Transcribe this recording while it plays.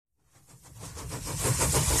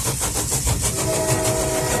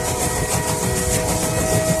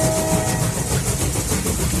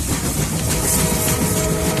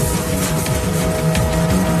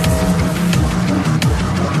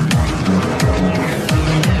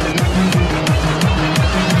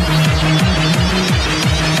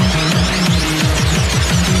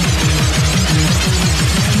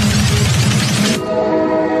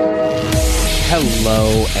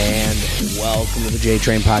Welcome to the J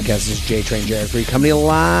Train Podcast. This is J Train Jared Free coming to you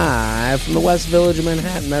live from the West Village of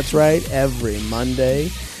Manhattan. That's right, every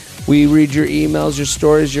Monday. We read your emails, your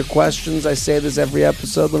stories, your questions. I say this every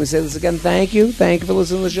episode. Let me say this again. Thank you. Thank you for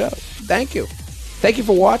listening to the show. Thank you. Thank you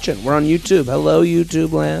for watching. We're on YouTube. Hello,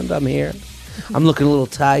 YouTube land. I'm here. I'm looking a little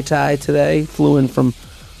tie-tie today. Flew in from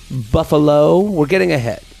Buffalo. We're getting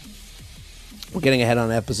ahead. We're getting ahead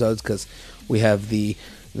on episodes because we have the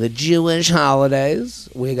Jewish holidays.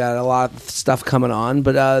 We got a lot of stuff coming on,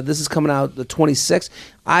 but this is coming out the 26th.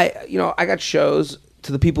 I got shows.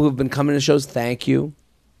 To the people who've been coming to shows, thank you.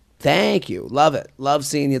 Thank you. Love it. Love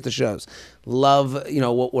seeing you at the shows. Love,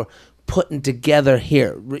 what we're putting together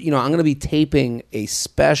here. I'm going to be taping a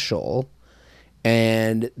special,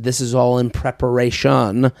 and this is all in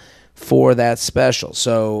preparation for that special.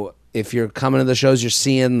 So if you're coming to the shows, you're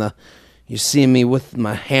seeing me with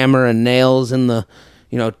my hammer and nails in the,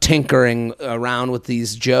 tinkering around with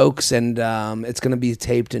these jokes, and it's going to be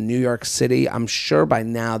taped in New York City. I'm sure by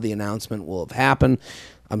now the announcement will have happened.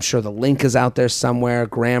 I'm sure the link is out there somewhere.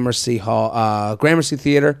 Gramercy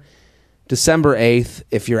Theater, December 8th.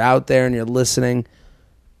 If you're out there and you're listening,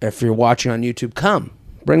 if you're watching on YouTube, come.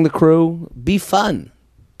 Bring the crew. Be fun.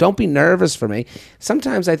 Don't be nervous for me.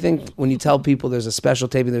 Sometimes I think when you tell people there's a special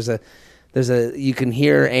taping, you can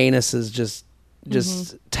hear anuses just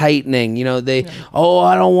tightening. I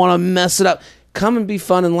don't want to mess it up. Come and be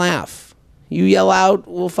fun and laugh. You yell out,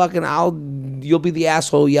 you'll be the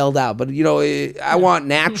asshole who yelled out. But, I want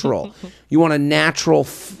natural. You want a natural,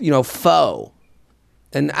 foe.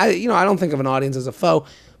 And I don't think of an audience as a foe,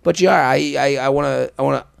 but you are. I want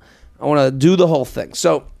to do the whole thing.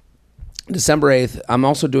 So December 8th, I'm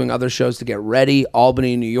also doing other shows to get ready.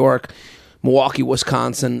 Albany, New York, Milwaukee,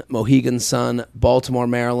 Wisconsin, Mohegan Sun, Baltimore,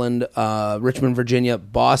 Maryland, Richmond, Virginia,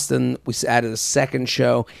 Boston. We added a second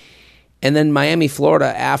show. And then Miami,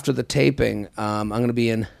 Florida, after the taping, I'm going to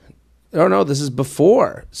be in... Oh, no, this is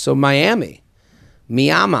before. So Miami.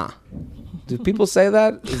 Do people say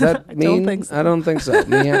that? Does that mean? Don't think so. I don't think so.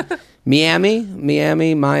 Miami.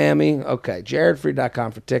 Okay,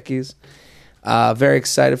 jaredfree.com for tickies. Very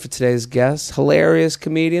excited for today's guest. Hilarious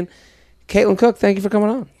comedian. Caitlin Cook, thank you for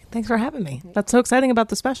coming on. Thanks for having me. That's so exciting about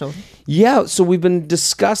the special. Yeah, so we've been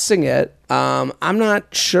discussing it. I'm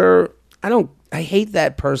not sure... I hate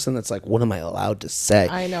that person that's like, what am I allowed to say?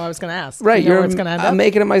 I know, I was going to ask. Right, where it's going to end up? I'm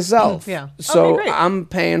making it myself. Yeah. So Okay, great. I'm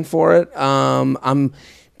paying for it. I'm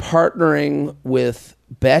partnering with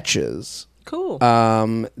Betches. Cool.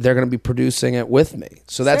 They're going to be producing it with me.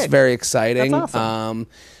 So that's Sick. very exciting. That's awesome.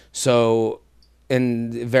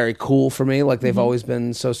 And very cool for me. Like they've always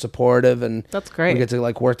been so supportive, and That's great. we get to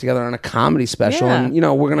work together on a comedy special. Yeah. And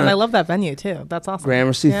we're gonna. And I love that venue too. That's awesome.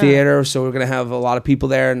 Gramercy Theater. So we're gonna have a lot of people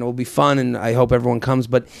there, and it'll be fun. And I hope everyone comes.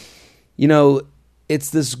 But it's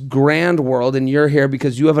this grand world, and you're here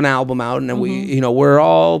because you have an album out, and we're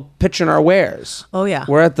all pitching our wares. Oh yeah.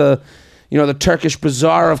 We're at the the Turkish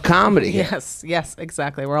bazaar of comedy. Yes,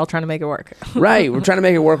 exactly. We're all trying to make it work. Right. We're trying to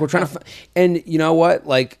make it work. We're trying to, and you know what?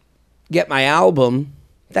 Get my album.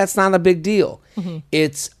 That's not a big deal.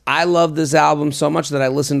 It's I love this album so much that I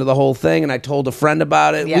listened to the whole thing, and I told a friend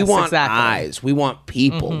about it. Yes, we want exactly. eyes. We want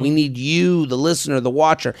people. We need you, the listener, the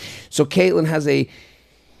watcher. So Caitlin has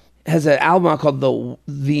an album out called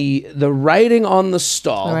the Writing on the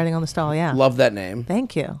Stall. The Writing on the Stall. Yeah. Love that name.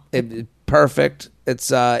 Thank you. Perfect.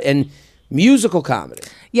 It's and musical comedy.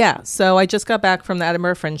 Yeah, so I just got back from the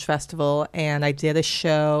Edinburgh Fringe Festival, and I did a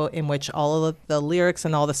show in which all of the lyrics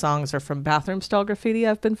and all the songs are from bathroom stall graffiti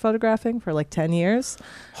I've been photographing for 10 years.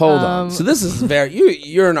 Hold on. So this is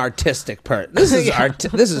you're an artistic person. This is art.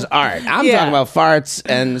 This is art. I'm talking about farts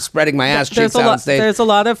and spreading my ass cheeks out on stage. There's a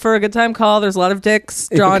lot of For a Good Time Call. There's a lot of dicks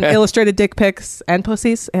drawn, illustrated dick pics, and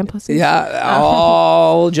pussies. Yeah,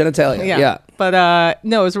 all genitalia. Yeah. But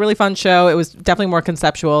no, it was a really fun show. It was definitely more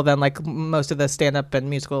conceptual than most of the stand-up and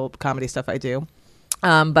musical comedy stuff I do.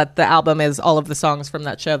 But the album is all of the songs from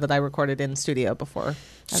that show that I recorded in studio before.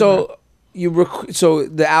 So so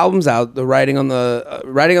the album's out. The Writing on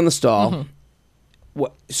the Stall.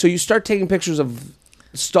 So you start taking pictures of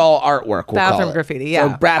stall artwork. Bathroom graffiti.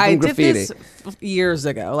 Yeah, so bathroom graffiti. I did this years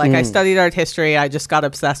ago. I studied art history. I just got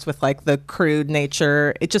obsessed with the crude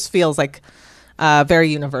nature. It just feels very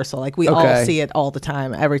universal. We all see it all the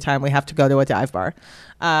time, every time we have to go to a dive bar.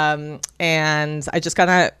 And I just kind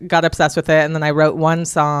of got obsessed with it. And then I wrote one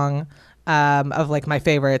song of my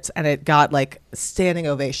favorites, and it got standing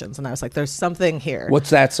ovations. And I was like, there's something here. What's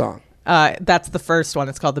that song? That's the first one.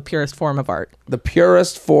 It's called The Purest Form of Art. The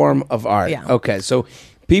Purest Form of Art. Yeah. Okay. So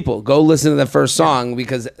people go listen to the first song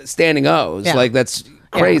because standing O's, that's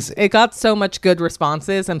Crazy. Yeah. It got so much good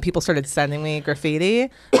responses, and people started sending me graffiti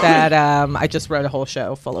that I just wrote a whole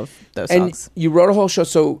show full of those songs. And you wrote a whole show.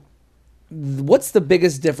 So what's the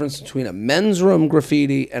biggest difference between a men's room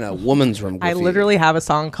graffiti and a woman's room graffiti? I literally have a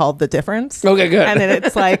song called The Difference. Okay, good. And then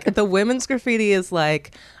it's like the women's graffiti is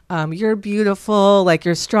like, you're beautiful, like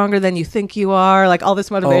you're stronger than you think you are, like all this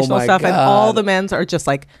motivational stuff. God. And all the men's are just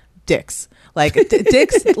like dicks. Like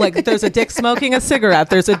dicks, like there's a dick smoking a cigarette.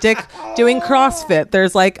 There's a dick doing CrossFit.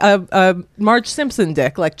 There's like a Marge Simpson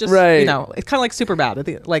dick. Like just, right. You know, it's kind of like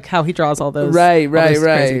Superbad, like how he draws all those. Right. Dicks,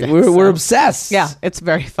 We're obsessed. Yeah, it's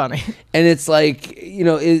very funny. And it's like, you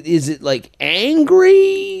know, is it like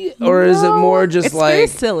angry or is it more just it's like very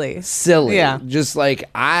silly? Silly. Yeah. Just like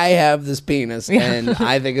I have this penis and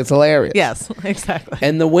I think it's hilarious. Yes, exactly.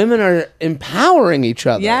 And the women are empowering each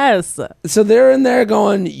other. Yes. So they're in there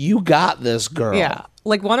going, you got this, girl. Yeah.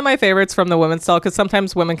 Like one of my favorites from the women's stall, because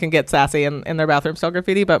sometimes women can get sassy in their bathroom stall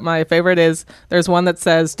graffiti, but my favorite is there's one that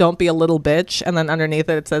says, don't be a little bitch. And then underneath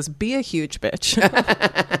it says, be a huge bitch.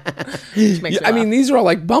 I mean, these are all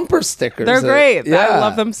like bumper stickers. They're great. Yeah. I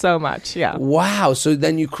love them so much. Yeah. Wow. So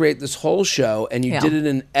then you create this whole show and you did it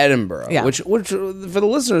in Edinburgh, which for the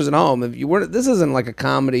listeners at home, if you weren't, this isn't like a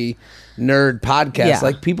comedy nerd podcast.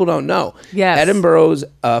 Like people don't know. Yes. Edinburgh's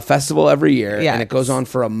a festival every year and it goes Yes. on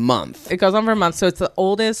for a month. It goes on for a month. So it's the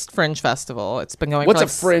oldest fringe festival. It's been going What's for a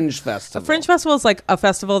fringe festival? A fringe festival is like a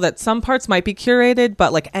festival that some parts might be curated,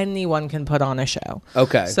 but like anyone can put on a show.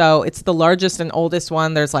 Okay. So it's the largest and oldest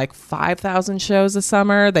one. There's like 5,000 shows a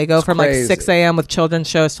summer. They go from crazy. like 6 a.m. with children's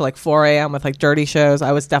shows to like 4 a.m. with like dirty shows.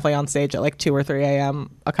 I was definitely on stage at like 2 or 3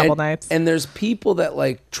 a.m. a couple nights. And there's people that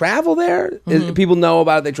like travel there. People know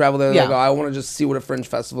about it. They travel there. They go, I want to just see what a fringe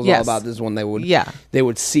festival is all about. This is one they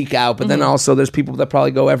would seek out. But then also there's people that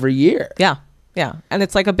probably go every year. Yeah. Yeah. And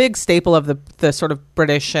it's like a big staple of the sort of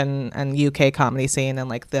British and UK comedy scene, and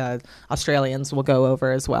like the Australians will go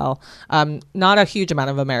over as well. Not a huge amount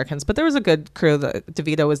of Americans, but there was a good crew.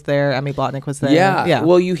 DeVito was there. Emmy Blotnick was there. Yeah.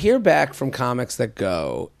 Well, you hear back from comics that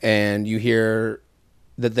go and you hear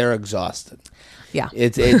that they're exhausted. Yeah.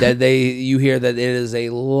 You hear that it is a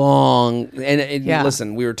long,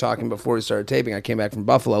 listen, we were talking before we started taping. I came back from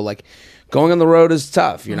Buffalo, like going on the road is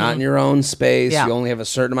tough. You're not in your own space. Yeah. You only have a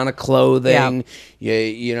certain amount of clothing. Yeah.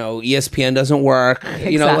 You know, ESPN doesn't work.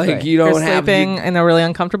 Exactly. You know, like you don't You're sleeping in a really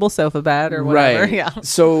uncomfortable sofa bed or whatever. Right. Yeah.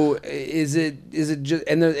 So is it just,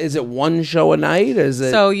 and is it one show a night? Or is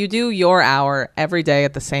it? So you do your hour every day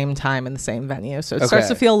at the same time in the same venue. So it starts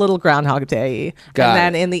to feel a little Groundhog Day. And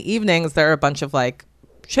then in the evenings, there are a bunch of like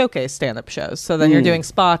showcase stand-up shows. So then you're doing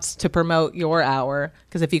spots to promote your hour,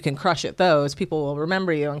 because if you can crush at those, people will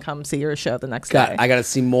remember you and come see your show the next day. I got to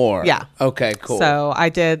see more. Yeah. Okay, cool. So I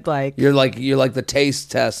did like you're like the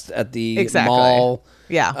taste test at the mall.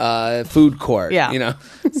 Yeah. Food court. Yeah. You know.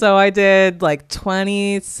 So I did like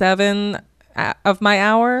 27 of my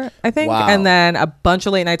hour, I think. Wow. And then a bunch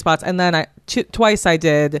of late night spots. And then twice I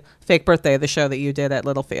did Fake Birthday, the show that you did at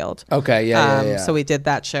Littlefield. Okay, yeah. So we did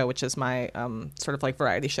that show, which is my sort of like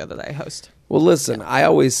variety show that I host. Well, listen, I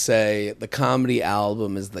always say the comedy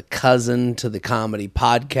album is the cousin to the comedy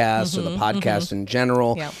podcast or the podcast in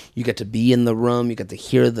general. Yep. You get to be in the room. You get to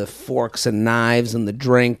hear the forks and knives and the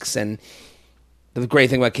drinks. And the great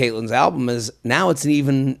thing about Caitlin's album is now it's an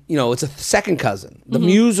even, it's a second cousin, the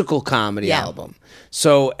musical comedy album.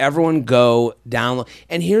 So everyone go download.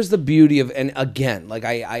 And here's the beauty of, and again, like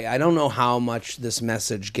I don't know how much this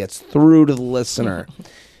message gets through to the listener,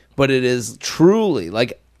 but it is truly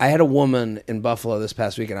like, I had a woman in Buffalo this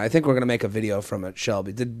past weekend. I think we're going to make a video from it,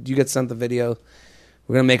 Shelby. Did you get sent the video?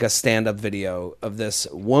 We're going to make a stand-up video of this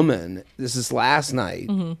woman. This is last night.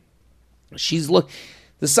 She's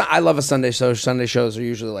I love a Sunday show. Sunday shows are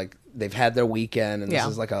usually like they've had their weekend, and this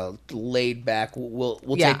is like a laid back. We'll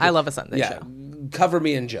take. I love a Sunday show. Cover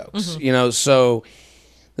me in jokes, So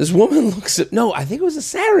this woman looks at I think it was a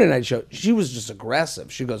Saturday night show. She was just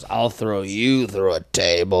aggressive. She goes, "I'll throw you through a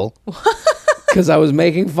table." Because I was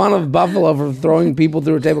making fun of Buffalo for throwing people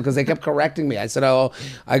through a table because they kept correcting me. I said,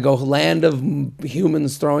 I go land of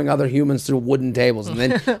humans throwing other humans through wooden tables. And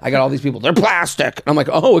then I got all these people, they're plastic. And I'm like,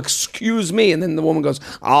 oh, excuse me. And then the woman goes,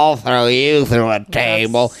 I'll throw you through a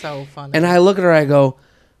table. That's so funny. And I look at her, I go,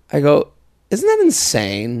 isn't that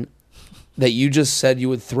insane that you just said you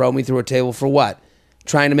would throw me through a table for what?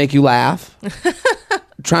 Trying to make you laugh?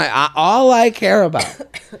 All I care about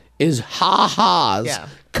is ha-has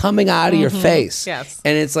coming out of your face. Yes.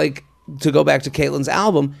 And it's like, to go back to Caitlin's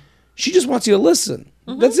album, she just wants you to listen.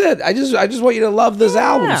 That's it. I just want you to love this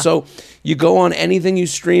album. So you go on anything you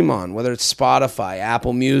stream on, whether it's Spotify,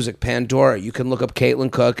 Apple Music, Pandora. You can look up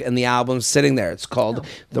Caitlin Cook, and the album's sitting there. It's called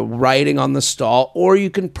The Writing on the Stall, or you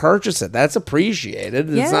can purchase it. That's appreciated.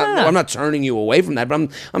 Yeah. It's not. I'm not turning you away from that, but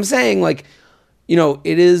I'm saying, like,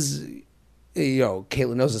 it is.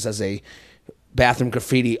 Caitlin knows this as a bathroom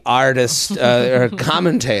graffiti artist or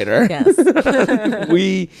commentator. Yes.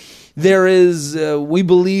 we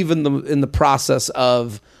believe in the process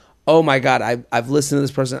of, oh my God, I've listened to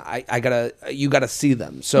this person. You gotta see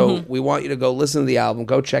them. So we want you to go listen to the album,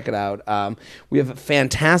 go check it out. We have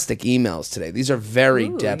fantastic emails today. These are very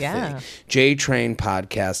depthy. Yeah.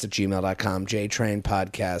 jtrainpodcast@gmail.com,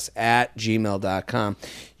 jtrainpodcast@gmail.com.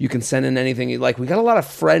 You can send in anything you'd like. We got a lot of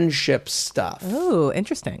friendship stuff. Oh,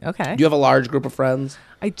 interesting. Okay. Do you have a large group of friends?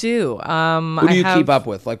 I do. Who do you keep up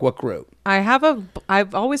with? Like, what group?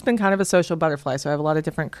 I've always been kind of a social butterfly, so I have a lot of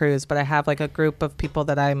different crews, but I have like a group of people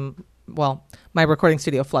that my recording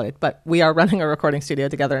studio flooded, but we are running a recording studio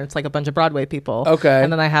together, and it's like a bunch of Broadway people. Okay.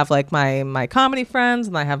 And then I have like my comedy friends,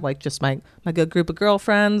 and I have like just my good group of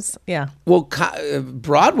girlfriends. Yeah. Well,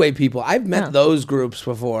 Broadway people, I've met those groups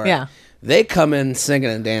before. Yeah. They come in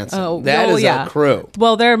singing and dancing. That is a crew.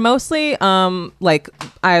 Well, they're mostly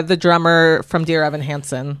the drummer from Dear Evan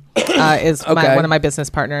Hansen is one of my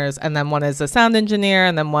business partners, and then one is a sound engineer,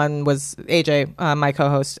 and then one was AJ, my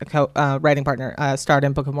co-host, writing partner, starred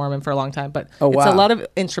in Book of Mormon for a long time. But it's a lot of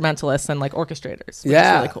instrumentalists and like orchestrators, which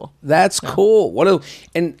is really cool. That's cool.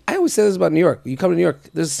 And I always say this about New York. You come to New York,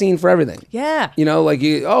 there's a scene for everything. Yeah.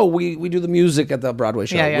 we do the music at the Broadway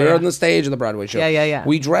show. We're on the stage of the Broadway show. Yeah.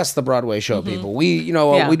 We dress the Broadway show people. We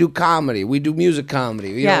do comedy. We do music comedy.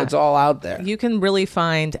 You know, it's all out there. You can really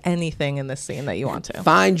find anything in this scene that you want to.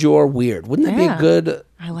 Find your weird. Wouldn't that be a good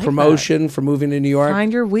promotion for moving to New York?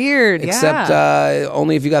 Find your weird. Except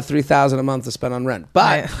only if you got $3,000 a month to spend on rent.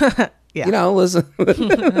 But listen,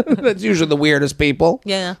 that's usually the weirdest people.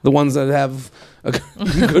 Yeah, the ones that have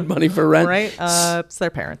good money for rent. Right. It's their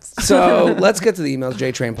parents. So let's get to the emails.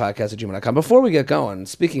 jtrainpodcast@gmail.com. Before we get going,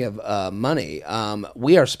 speaking of money,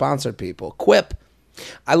 we are sponsored people. Quip.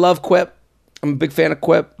 I love Quip. I'm a big fan of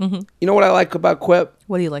Quip. You know what I like about Quip?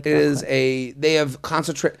 What do you like about Quip? They have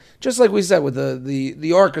concentrate, just like we said with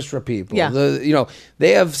the orchestra people. Yeah.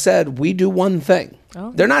 They have said, we do one thing.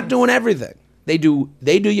 Oh, They're not doing everything. They do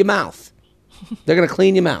your mouth. They're going to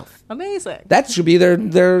clean your mouth. Amazing. That should be their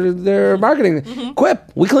marketing.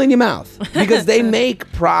 Quip, we clean your mouth. Because they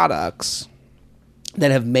make products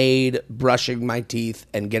that have made brushing my teeth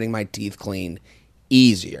and getting my teeth clean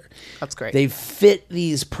easier. That's great. They fit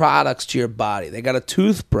these products to your body. They got a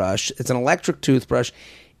toothbrush. It's an electric toothbrush,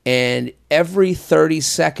 and every 30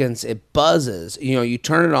 seconds it buzzes. You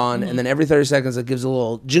turn it on, and then every 30 seconds it gives a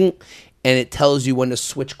little jink, and it tells you when to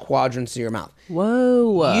switch quadrants in your mouth.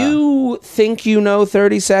 Whoa. You think you know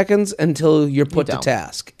 30 seconds until you're put to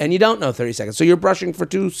task. And you don't know 30 seconds. So you're brushing for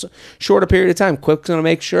too short a period of time. Quip's going to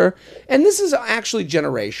make sure. And this is actually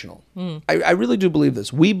generational. I really do believe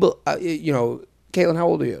this. Caitlin, how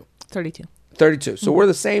old are you? 32. 32. So we're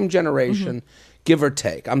the same generation, give or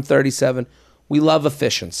take. I'm 37. We love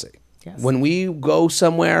efficiency. Yes. When we go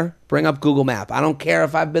somewhere, bring up Google Map. I don't care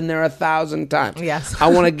if I've been there 1,000 times. Yes. I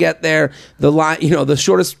want to get there. The line, the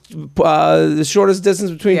shortest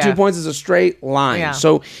distance between 2 points is a straight line. Yeah.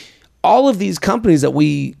 So all of these companies that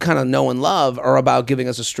we kind of know and love are about giving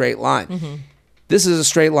us a straight line. This is a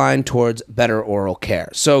straight line towards better oral care.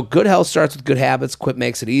 So good health starts with good habits. Quip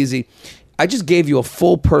makes it easy. I just gave you a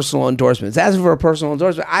full personal endorsement. It's asking for a personal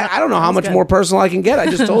endorsement. I don't know how much more personal I can get. I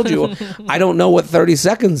just told you. I don't know what 30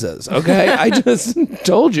 seconds is, okay? I just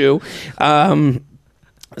told you.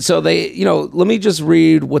 So they, let me just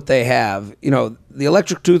read what they have. The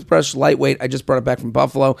electric toothbrush, lightweight. I just brought it back from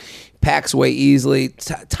Buffalo. Packs away easily.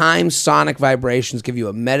 Time sonic vibrations give you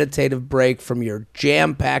a meditative break from your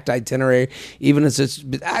jam-packed itinerary. Even if it's,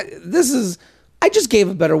 I just gave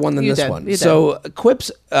a better one than this one. So Quips,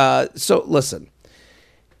 so listen,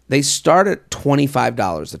 they start at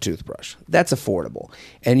 $25 a toothbrush. That's affordable.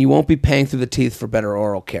 And you won't be paying through the teeth for better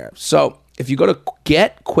oral care. So if you go to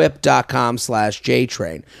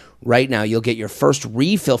getquip.com/jtrain right now, you'll get your first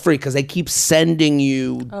refill free because they keep sending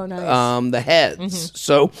you the heads.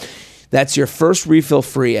 So that's your first refill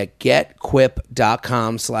free at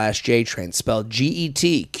getquip.com/jtrain. Spelled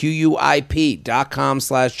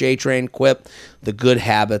GETQUIP.com/jtrain. Quip, the Good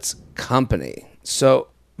Habits Company. So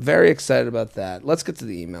very excited about that. Let's get to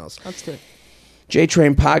the emails. Let's do it.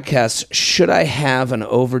 JTrain Podcast, should I have an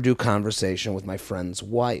overdue conversation with my friend's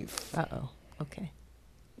wife? Uh-oh. Okay.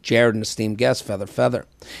 Jared, an esteemed guest, Feather.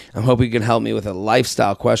 I'm hoping you can help me with a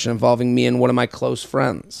lifestyle question involving me and one of my close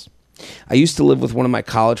friends. I used to live with one of my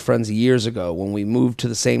college friends years ago when we moved to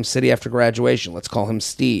the same city after graduation. Let's call him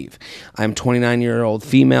Steve. I'm 29-year-old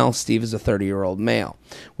female. Steve is a 30-year-old male.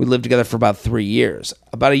 We lived together for about 3 years.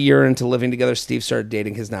 About a year into living together, Steve started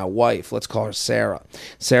dating his now wife. Let's call her Sarah.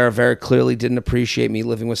 Sarah very clearly didn't appreciate me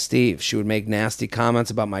living with Steve. She would make nasty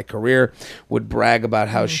comments about my career, would brag about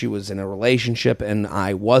how she was in a relationship and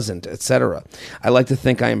I wasn't, etc. I like to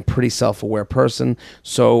think I am a pretty self-aware person,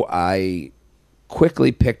 so I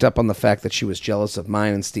quickly picked up on the fact that she was jealous of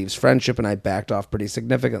mine and Steve's friendship, and I backed off pretty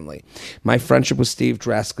significantly. My friendship with Steve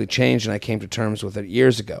drastically changed, and I came to terms with it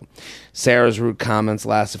years ago. Sarah's rude comments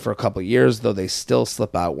lasted for a couple of years, though they still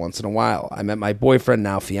slip out once in a while. I met my boyfriend,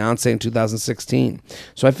 now fiance, in 2016.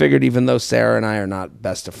 So I figured even though Sarah and I are not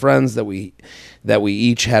best of friends, that we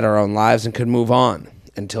each had our own lives and could move on,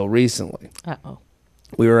 until recently. Uh-oh.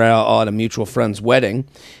 We were all at a mutual friend's wedding,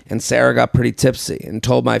 and Sarah got pretty tipsy and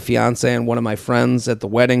told my fiance and one of my friends at the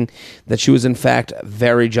wedding that she was in fact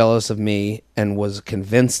very jealous of me and was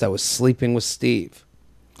convinced I was sleeping with Steve.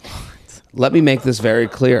 Let me make this very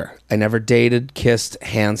clear. I never dated, kissed,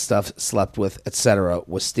 hand stuffed, slept with, etc.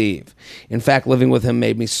 with Steve. In fact, living with him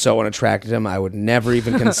made me so unattracted to him I would never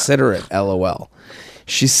even consider it, LOL.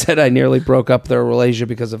 She said I nearly broke up their relationship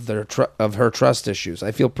because of her trust issues.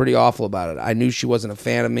 I feel pretty awful about it. I knew she wasn't a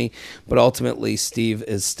fan of me, but ultimately Steve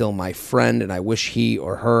is still my friend, and I wish he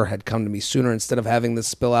or her had come to me sooner instead of having this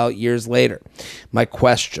spill out years later. My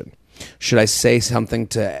question: should I say something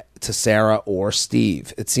to Sarah or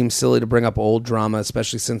Steve? It seems silly to bring up old drama,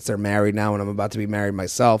 especially since they're married now and I'm about to be married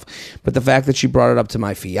myself. But the fact that she brought it up to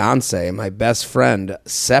my fiance and my best friend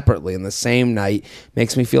separately in the same night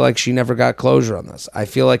makes me feel like she never got closure on this. I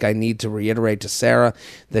feel like I need to reiterate to Sarah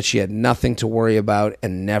that she had nothing to worry about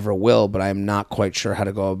and never will, but I am not quite sure how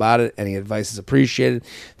to go about it. Any advice is appreciated.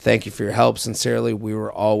 Thank you for your help. Sincerely, we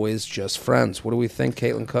were always just friends. What do we think,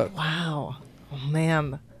 Caitlin Cook? Wow. Oh,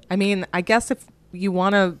 man. I mean, I guess if you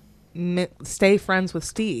want to stay friends with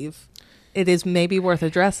Steve, it is maybe worth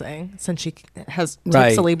addressing since she has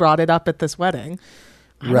tipsily brought it up at this wedding.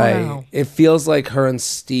 I don't know. It feels like her and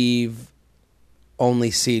Steve only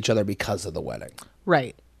see each other because of the wedding.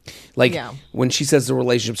 Right. Like when she says the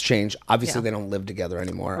relationships change, obviously they don't live together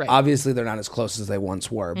anymore. Right. Obviously they're not as close as they once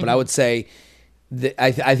were. But I would say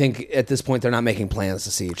I think at this point they're not making plans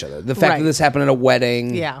to see each other. The fact that this happened at a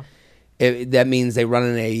wedding. Yeah. That means they run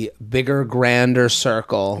in a bigger, grander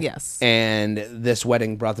circle. Yes. And this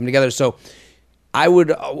wedding brought them together. So I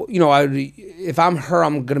would, if I'm her,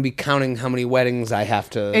 I'm going to be counting how many weddings I have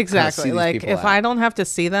to exactly. see these Like, people if at. I don't have to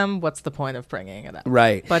see them, what's the point of bringing it up?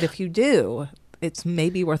 Right. But if you do, it's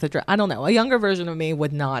maybe worth I don't know. A younger version of me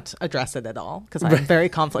would not address it at all because I'm very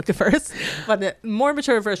conflict averse. But a more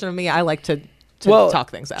mature version of me, I like to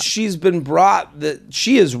talk things out. She's been brought that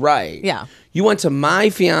she is right. Yeah. You went to my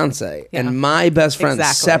fiance and my best friend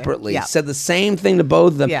separately, said the same thing to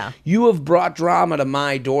both of them. Yeah. You have brought drama to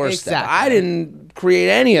my doorstep. Exactly. I didn't create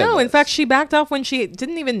any of it. No, in fact, she backed off when she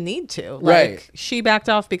didn't even need to. Right. She backed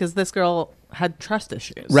off because this girl had trust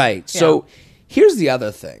issues. Right. Yeah. So here's the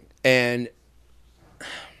other thing. And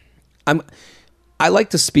I like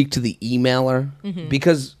to speak to the emailer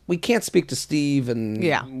because we can't speak to Steve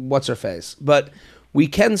and what's her face, but we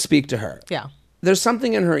can speak to her. Yeah. There's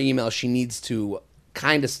something in her email she needs to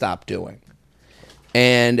kind of stop doing.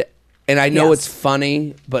 And I know it's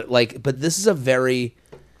funny, but this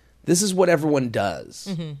is what everyone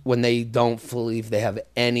does when they don't believe they have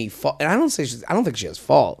any fault. And I don't think she has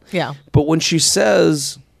fault. Yeah. But when she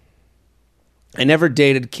says, I never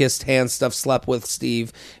dated, kissed, hand stuffed, slept with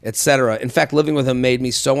Steve, etc. In fact, living with him made me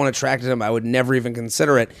so unattracted to him I would never even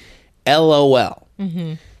consider it. LOL.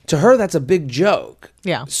 To her, that's a big joke.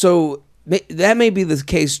 Yeah. So that may be the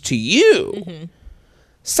case to you.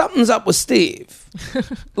 Something's up with Steve.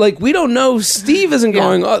 Like, we don't know. Steve isn't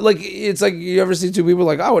going, it's like you ever see two people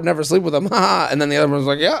like, I would never sleep with them. And then the other one's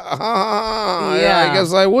like, yeah, I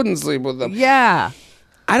guess I wouldn't sleep with them. Yeah.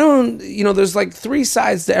 I don't, there's like three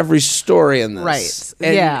sides to every story in this.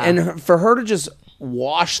 Right. And for her to just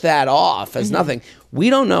wash that off as nothing,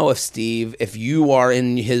 we don't know if you are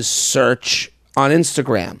in his search on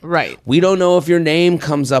Instagram. Right. We don't know if your name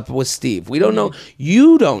comes up with Steve. We don't know.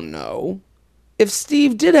 You don't know if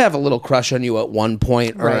Steve did have a little crush on you at one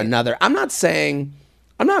point or another. I'm not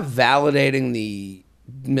validating the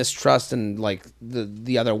mistrust and like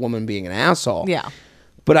the other woman being an asshole. Yeah.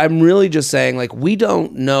 But I'm really just saying, like, we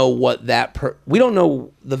don't know what we don't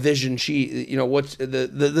know the vision what's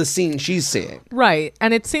the scene she's seeing. Right.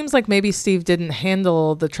 And it seems like maybe Steve didn't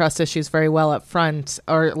handle the trust issues very well up front,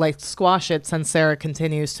 or like squash it, since Sarah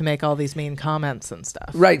continues to make all these mean comments and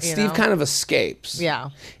stuff. Right. Steve kind of escapes. Yeah.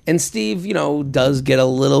 And Steve, does get a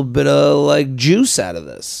little bit of like juice out of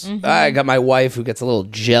this. I got my wife who gets a little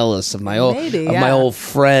jealous of my old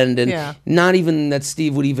friend, and not even that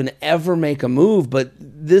Steve would even ever make a move, but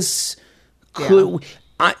this could.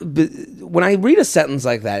 But when I read a sentence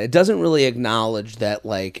like that, it doesn't really acknowledge that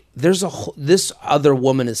like this other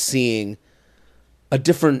woman is seeing a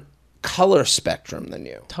different color spectrum than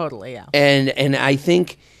you. Totally, yeah. And I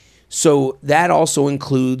think so that also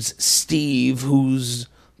includes Steve, who's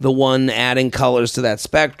the one adding colors to that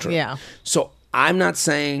spectrum. Yeah. So I'm not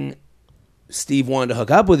saying Steve wanted to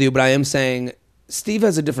hook up with you, but I am saying Steve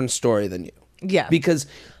has a different story than you. Yeah. Because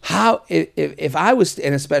if I was,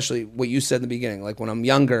 and especially what you said in the beginning, like when I'm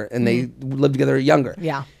younger and they lived together younger.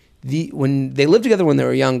 Yeah. When they lived together when they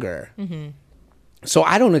were younger. So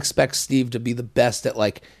I don't expect Steve to be the best at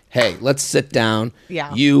like, hey, let's sit down.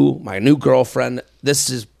 Yeah. You, my new girlfriend,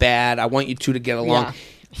 this is bad. I want you two to get along. Yeah.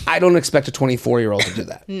 I don't expect a 24-year-old to do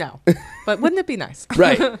that. No. But wouldn't it be nice?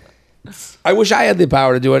 Right. I wish I had the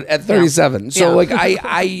power to do it at 37. Yeah. So like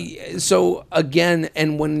so again,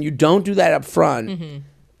 and when you don't do that up front,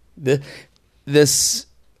 this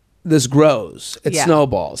grows. It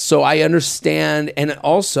snowballs. So I understand, and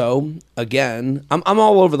also again, I'm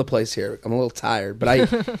all over the place here. I'm a little tired, but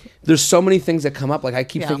there's so many things that come up. Like I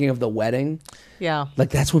keep thinking of the wedding. Yeah. Like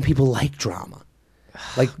that's when people like drama.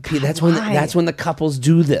 Like that's when the couples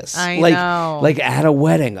do this. I know. Like at a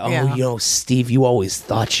wedding. Oh, Steve, you always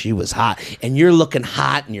thought she was hot, and you're looking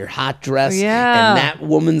hot in your hot dress. Yeah. And that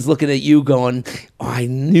woman's looking at you, going, "Oh, I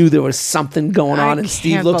knew there was something going on." And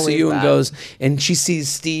Steve looks at you and goes, and she sees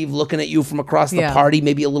Steve looking at you from across the party,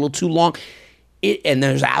 maybe a little too long. And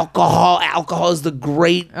there's alcohol. Alcohol is the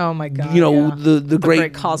great. Oh my God! The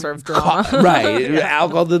great causer of drama. Right.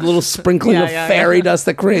 Alcohol, the little sprinkling of fairy dust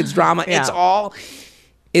that creates drama. Yeah.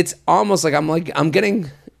 It's almost like I'm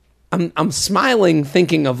smiling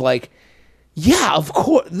thinking of like, yeah, of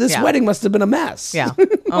course, this wedding must have been a mess. Yeah.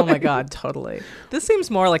 Oh my God, totally. This seems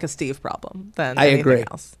more like a Steve problem than anything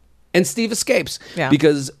else. And Steve escapes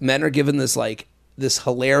because men are given this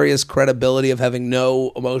hilarious credibility of having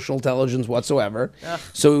no emotional intelligence whatsoever. Ugh.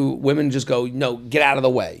 So women just go, no, get out of the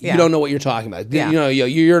way. Yeah. You don't know what you're talking about. Yeah.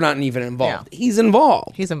 You're not even involved. Yeah. He's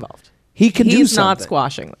involved. He can do something. He's not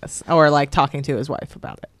squashing this or like talking to his wife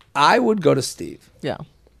about it. I would go to Steve. Yeah.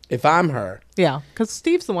 If I'm her. Yeah. Because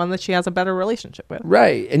Steve's the one that she has a better relationship with.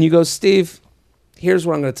 Right. And you go, Steve, here's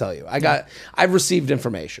what I'm going to tell you. I've received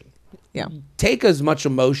information. Yeah. Take as much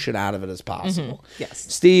emotion out of it as possible.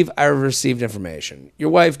 Yes. Steve, I received information. Your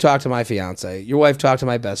wife talked to my fiance. Your wife talked to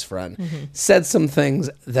my best friend. Said some things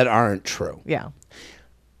that aren't true. Yeah.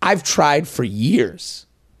 I've tried for years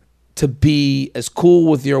to be as cool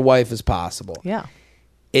with your wife as possible. Yeah.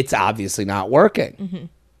 It's obviously not working.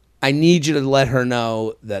 I need you to let her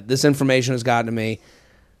know that this information has gotten to me.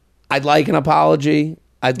 I'd like an apology.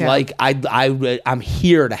 I'm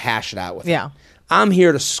here to hash it out with you. I'm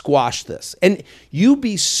here to squash this. And you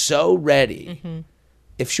be so ready.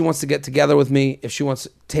 If she wants to get together with me, if she wants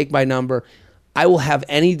to take my number, I will have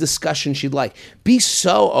any discussion she'd like. Be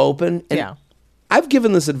so open. And I've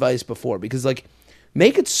given this advice before because like,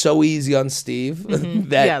 make it so easy on Steve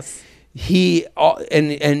that he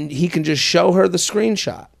can just show her the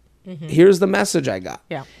screenshot. Here's the message I got.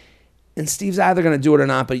 Yeah. And Steve's either going to do it or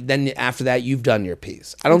not, but then after that, you've done your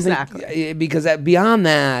piece. I don't think, because beyond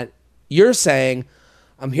that, you're saying,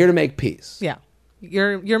 I'm here to make peace. Yeah.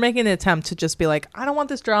 You're making an attempt to just be like, I don't want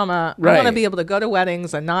this drama. Right. I want to be able to go to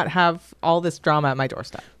weddings and not have all this drama at my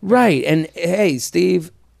doorstep. Right. And hey,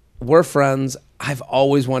 Steve, we're friends. I've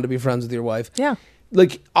always wanted to be friends with your wife. Yeah.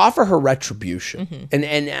 Like, offer her retribution.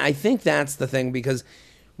 And I think that's the thing, because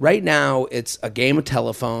right now it's a game of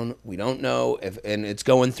telephone. We don't know and it's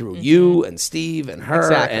going through you and Steve and her.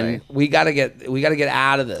 Exactly. And we gotta get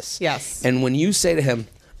out of this. Yes. And when you say to him,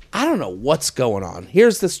 I don't know what's going on.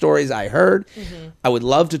 Here's the stories I heard. I would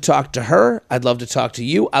love to talk to her. I'd love to talk to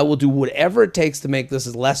you. I will do whatever it takes to make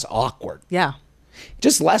this less awkward. Yeah.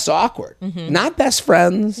 Just less awkward. Not best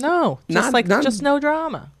friends. No. Just no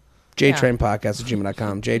drama.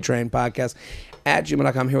 JTrainPodcast@gmail.com.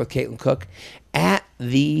 JTrainPodcast@gmail.com. Here with Caitlin Cook at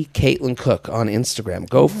the Caitlin Cook on Instagram.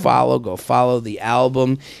 Go follow. The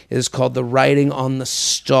album is called The Writing on the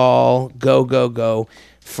Stall. Go.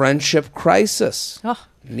 Friendship Crisis. Oh,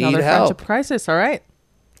 need another help. Friendship Crisis. All right.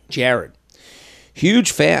 Jared,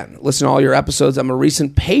 huge fan. Listen to all your episodes. I'm a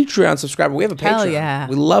recent Patreon subscriber. We have a Patreon. Hell yeah.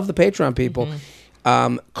 We love the Patreon people.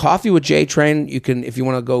 Coffee with J Train. You can, if you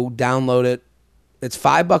want to go download it, it's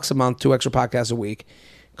 $5 a month, 2 extra podcasts a week.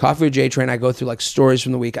 Coffee with J Train. I go through like stories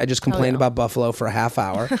from the week. I just complained about Buffalo for a half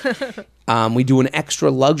hour. We do an extra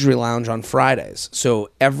luxury lounge on Fridays. So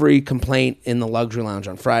every complaint in the luxury lounge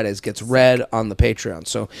on Fridays gets read on the Patreon.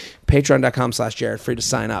 So patreon.com/Jared, free to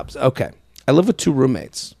sign up. Okay. I live with 2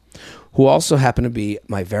 roommates who also happen to be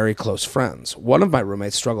my very close friends. One of my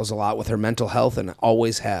roommates struggles a lot with her mental health and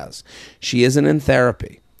always has. She isn't in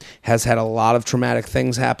therapy, has had a lot of traumatic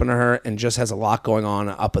things happen to her, and just has a lot going on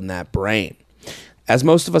up in that brain, as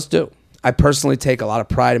most of us do. I personally take a lot of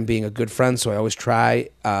pride in being a good friend, so I always try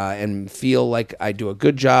and feel like I do a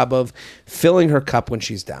good job of filling her cup when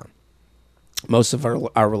she's down. Most of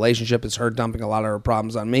our relationship is her dumping a lot of her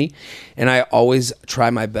problems on me, and I always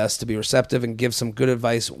try my best to be receptive and give some good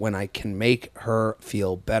advice when I can make her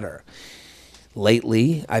feel better.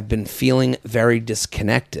 Lately, I've been feeling very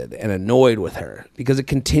disconnected and annoyed with her because it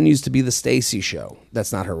continues to be the Stacy show.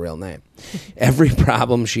 That's not her real name. Every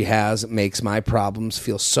problem she has makes my problems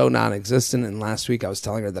feel so non-existent, and last week I was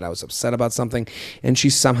telling her that I was upset about something, and she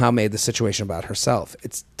somehow made the situation about herself.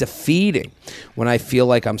 It's defeating when I feel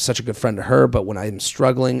like I'm such a good friend to her, but when I'm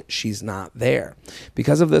struggling, she's not there.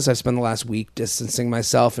 Because of this, I've spent the last week distancing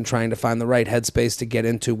myself and trying to find the right headspace to get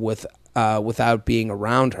into without being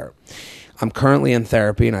around her. I'm currently in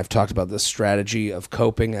therapy, and I've talked about this strategy of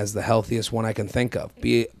coping as the healthiest one I can think of.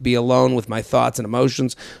 Be alone with my thoughts and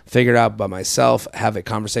emotions, figure it out by myself, have a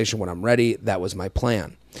conversation when I'm ready. That was my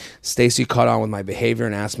plan. Stacy caught on with my behavior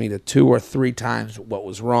and asked me to 2 or 3 times what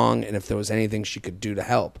was wrong and if there was anything she could do to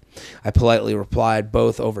help. I politely replied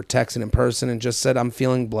both over text and in person and just said I'm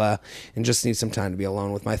feeling blah and just need some time to be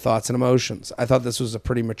alone with my thoughts and emotions. I thought this was a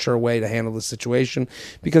pretty mature way to handle the situation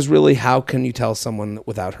because really, how can you tell someone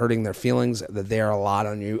without hurting their feelings that they are a lot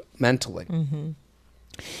on you mentally? Mm-hmm.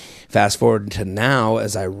 Fast forward to now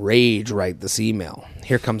as I rage write this email.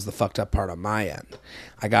 Here comes the fucked up part on my end.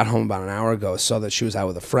 I got home about an hour ago, saw that she was out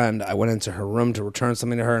with a friend. I went into her room to return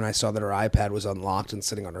something to her, and I saw that her iPad was unlocked and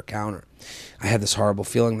sitting on her counter. I had this horrible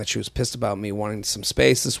feeling that she was pissed about me wanting some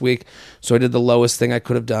space this week, so I did the lowest thing I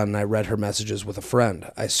could have done, and I read her messages with a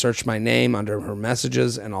friend. I searched my name under her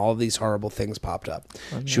messages, and all of these horrible things popped up.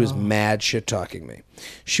 Oh, no. She was mad shit-talking me.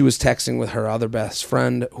 She was texting with her other best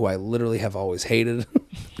friend, who I literally have always hated.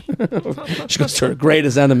 She goes to her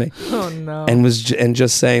greatest enemy. Oh, no. And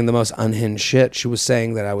just saying the most unhinged shit. She was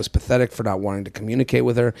saying that I was pathetic for not wanting to communicate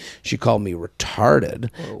with her. She called me retarded,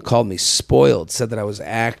 called me spoiled, said that I was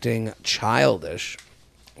acting childish.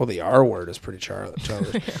 Well, the R word is pretty childish.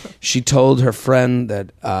 She told her friend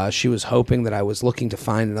that she was hoping that I was looking to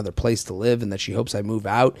find another place to live and that she hopes I move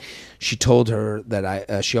out. She told her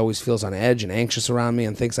that she always feels on edge and anxious around me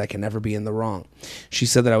and thinks I can never be in the wrong. She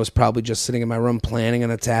said that I was probably just sitting in my room planning an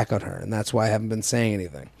attack on her, and that's why I haven't been saying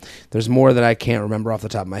anything. There's more that I can't remember off the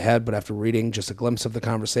top of my head, but after reading just a glimpse of the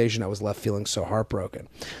conversation, I was left feeling so heartbroken.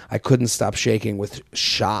 I couldn't stop shaking with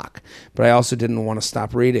shock, but I also didn't want to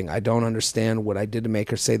stop reading. I don't understand what I did to make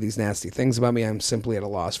her say these nasty things about me. I'm simply at a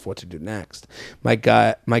loss for what to do next. My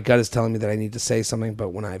gut is telling me that I need to say something, but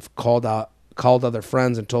when I've called other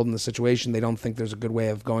friends and told them the situation, they don't think there's a good way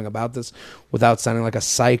of going about this without sounding like a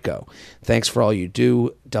psycho. Thanks for all you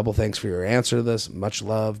do. Double thanks for your answer to this. Much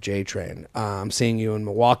love, J Train. I'm seeing you in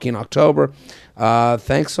Milwaukee in October.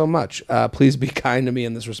 Thanks so much. Please be kind to me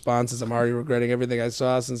in this response, as I'm already regretting everything I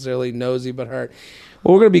saw. Sincerely, nosy but hurt.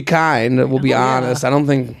 Well, we're going to be kind. We'll be honest. I don't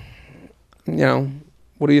think,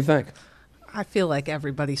 what do you think? I feel like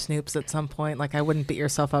everybody snoops at some point. Like, I wouldn't beat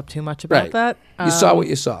yourself up too much about that. You saw what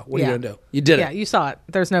you saw. What are you going to do? You did it. Yeah, you saw it.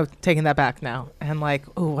 There's no taking that back now. And like,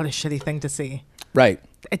 oh, what a shitty thing to see. Right.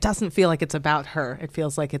 It doesn't feel like it's about her. It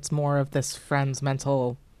feels like it's more of this friend's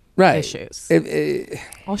mental issues.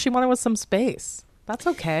 All she wanted was some space. That's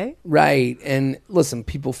okay. Right. And listen,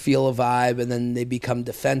 people feel a vibe and then they become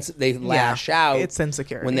defensive. They lash out. It's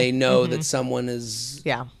insecurity. When they know that someone is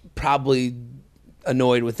probably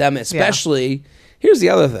annoyed with them, especially here's the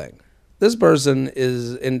other thing. This person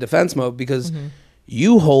is in defense mode because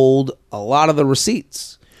you hold a lot of the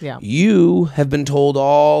receipts. Yeah. You have been told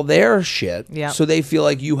all their shit. Yeah. So they feel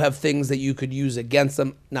like you have things that you could use against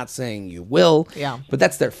them. Not saying you will. Yeah. But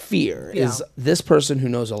that's their fear. Yeah. Is this person who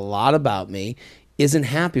knows a lot about me isn't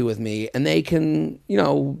happy with me, and they can,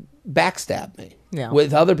 backstab me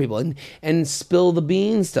with other people and spill the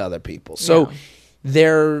beans to other people. So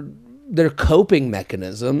their coping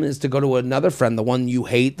mechanism is to go to another friend, the one you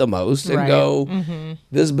hate the most, and go,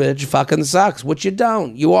 this bitch fucking sucks, which you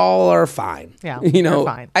don't. You all are fine. Yeah, you're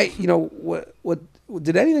fine. What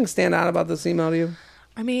did anything stand out about this email to you?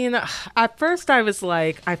 I mean, at first I was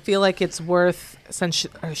like, I feel like it's worth, since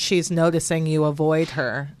she's noticing you avoid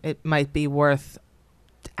her, it might be worth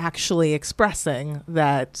actually expressing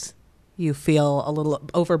that you feel a little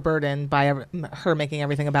overburdened by her making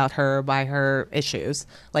everything about her, by her issues,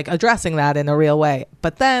 like addressing that in a real way.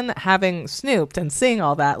 But then having snooped and seeing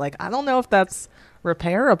all that, like, I don't know if that's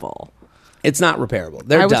repairable. It's not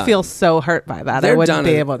repairable. I would feel so hurt by that. I wouldn't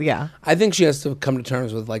be able to, yeah. I think she has to come to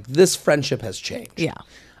terms with, like, this friendship has changed. Yeah.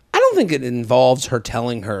 I don't think it involves her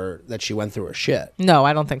telling her that she went through her shit. No,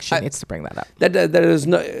 I don't think she needs to bring that up.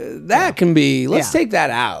 That can be, let's take that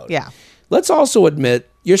out. Yeah. Let's also admit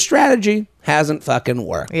your strategy hasn't fucking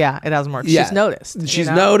worked. Yeah, it hasn't worked. Yeah. She's noticed. She's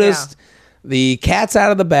noticed. Yeah. The cat's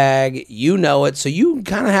out of the bag. You know it. So you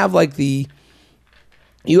kind of have like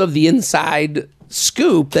you have the inside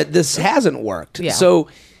scoop that this hasn't worked. Yeah. So,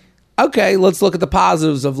 okay, let's look at the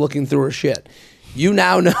positives of looking through her shit. You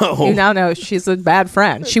now know. You now know she's a bad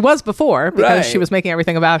friend. She was before because she was making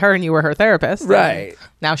everything about her and you were her therapist. Right.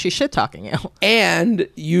 Now she's shit talking you. And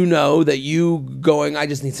you know that you going, I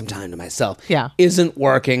just need some time to myself. Yeah. Isn't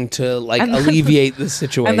working to alleviate the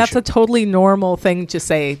situation. And that's a totally normal thing to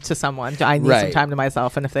say to someone. I need some time to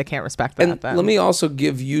myself. And if they can't respect that, and then. Let me also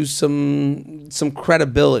give you some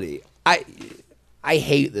credibility. I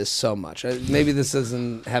hate this so much. Maybe this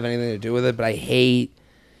doesn't have anything to do with it, but I hate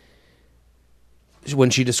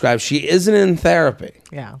when she describes she isn't in therapy.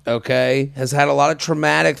 Yeah. Okay? Has had a lot of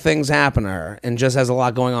traumatic things happen to her and just has a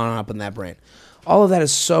lot going on up in that brain. All of that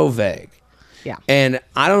is so vague. Yeah. And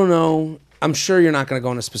I don't know. I'm sure you're not going to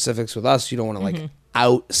go into specifics with us. You don't want to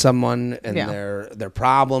out someone and their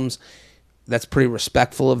problems. That's pretty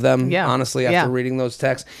respectful of them, honestly, after reading those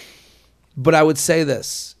texts. But I would say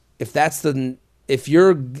this. I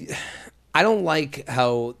don't like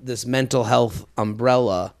how this mental health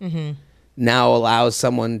umbrella now allows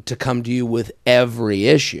someone to come to you with every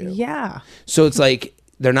issue. Yeah. So it's like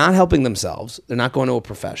they're not helping themselves. They're not going to a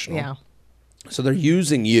professional. Yeah. So they're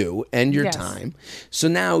using you and your time. So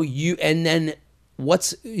now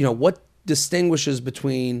what distinguishes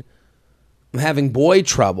between having boy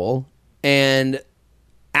trouble and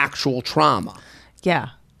actual trauma?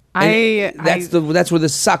 Yeah. That's where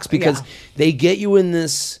this sucks because they get you in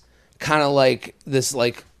this kind of like this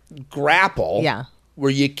like grapple. Yeah. Where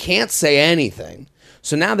you can't say anything.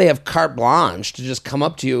 So now they have carte blanche to just come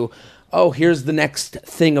up to you, oh, here's the next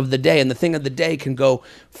thing of the day. And the thing of the day can go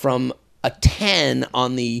from a 10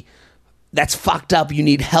 on the that's fucked up, you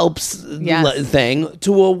need help thing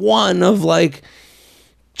to a 1 of like,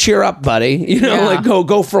 cheer up, buddy. Like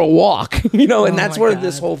go for a walk. And that's where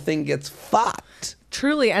this whole thing gets fucked.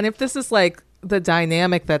 Truly. And if this is like the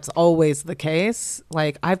dynamic that's always the case,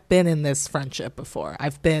 like I've been in this friendship before.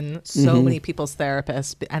 I've been so many people's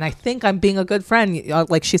therapist, and I think I'm being a good friend.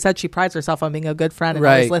 Like she said, she prides herself on being a good friend and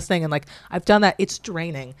always listening. And like I've done that. It's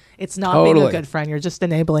draining. It's not being a good friend. You're just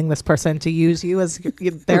enabling this person to use you as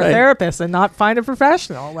their therapist and not find a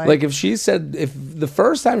professional. Like if the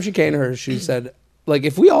first time she came to her, she said, like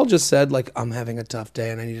if we all just said like I'm having a tough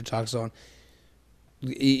day and I need to talk to someone,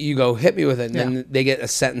 you go hit me with it, and then they get a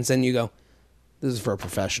sentence and you go, this is for a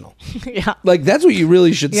professional. Yeah. Like, that's what you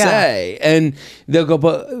really should say. And they'll go,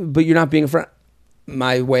 but you're not being a friend.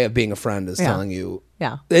 My way of being a friend is telling you.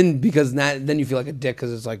 Yeah. And because then you feel like a dick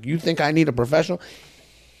because it's like, you think I need a professional?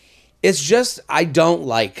 It's just, I don't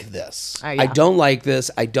like this. I don't like this.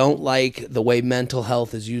 I don't like the way mental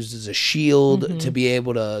health is used as a shield to be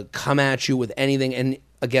able to come at you with anything. And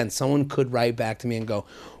again, someone could write back to me and go,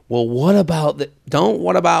 well, what about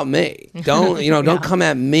what about me? Don't come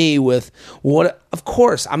at me with what, of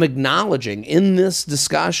course, I'm acknowledging in this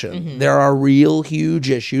discussion, there are real huge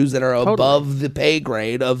issues that are above the pay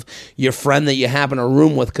grade of your friend that you have in a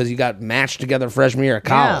room with because you got matched together freshman year of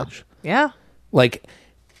college. Yeah. Like,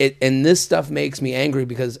 and this stuff makes me angry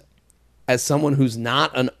because as someone who's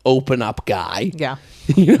not an open up guy,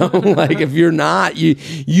 like if you're not,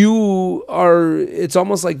 you are, it's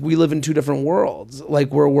almost like we live in two different worlds,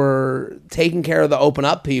 like where we're taking care of the open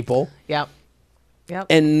up people. Yep.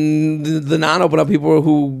 And the non open up people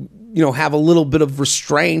who, have a little bit of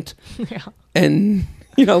restraint. Yeah. And,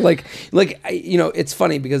 it's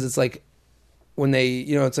funny because it's like when they,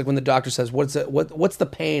 it's like when the doctor says, what's the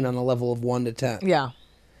pain on a level of 1 to 10? Yeah.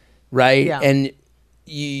 Right. Yeah. And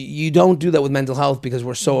you don't do that with mental health because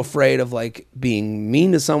we're so afraid of like being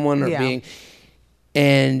mean to someone or being,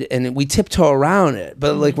 and we tiptoe around it.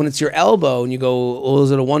 But like when it's your elbow and you go, well,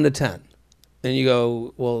 is it a 1 to 10? And you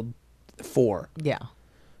go, well, 4. Yeah.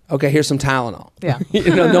 Okay, here's some Tylenol. Yeah.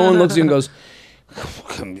 No one looks at you and goes,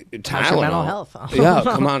 Tylenol. Mental health. Yeah,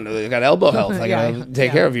 come on, I got elbow health. I gotta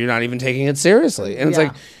take care of you. You're not even taking it seriously. And it's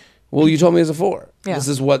like, Well, you told me it was a 4. Yeah. This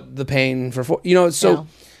is what the pain for 4. You know, so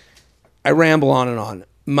I ramble on and on.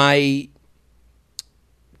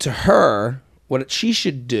 To her, what she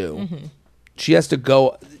should do, she has to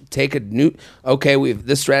go take a new, okay,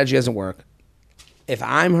 this strategy doesn't work. If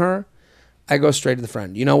I'm her, I go straight to the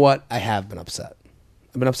friend. You know what? I have been upset.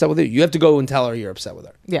 I've been upset with you. You have to go and tell her you're upset with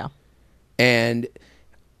her. Yeah. And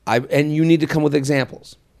you need to come with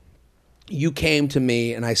examples. You came to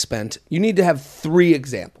me and you need to have 3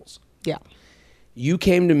 examples. Yeah. You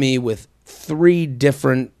came to me with 3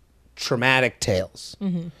 different traumatic tales.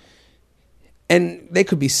 And they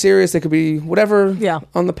could be serious, they could be whatever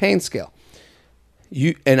on the pain scale.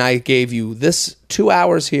 And I gave you this 2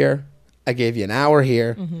 hours here, I gave you an hour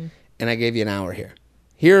here, and I gave you an hour here.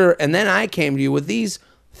 And then I came to you with these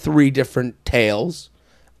 3 different tales.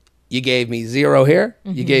 You gave me 0 here,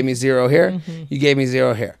 you gave me 0 here, you gave me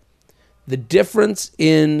 0 here. The difference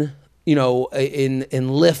in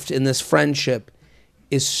lift in this friendship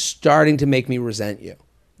is starting to make me resent you.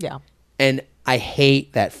 Yeah. And I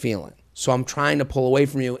hate that feeling. So I'm trying to pull away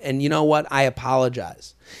from you. And you know what? I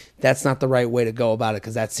apologize. That's not the right way to go about it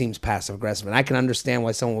because that seems passive aggressive. And I can understand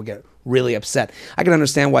why someone would get really upset. I can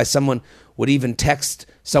understand why someone would even text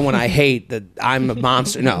someone I hate that I'm a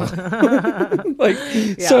monster. No.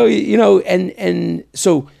 So, and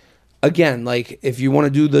so again, like if you want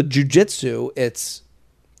to do the jujitsu, it's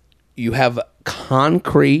you have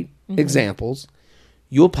concrete examples.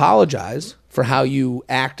 You apologize for how you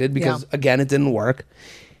acted because again, it didn't work.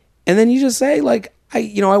 And then you just say like,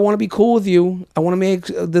 I want to be cool with you. I want to make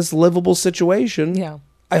this livable situation. Yeah.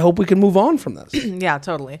 I hope we can move on from this. Yeah,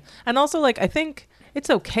 totally. And also like, I think it's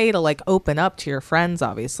okay to like open up to your friends,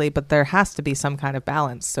 obviously, but there has to be some kind of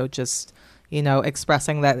balance. So just,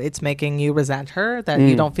 expressing that it's making you resent her, that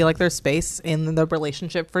you don't feel like there's space in the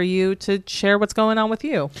relationship for you to share what's going on with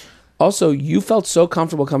you. Also, you felt so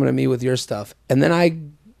comfortable coming to me with your stuff. And then I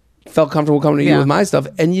felt comfortable coming to you with my stuff.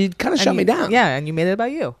 And you kind of shut me down. Yeah. And you made it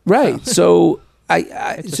about you. Right. So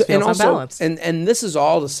it just feels unbalanced. And this is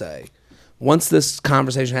all to say, once this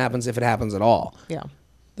conversation happens, if it happens at all,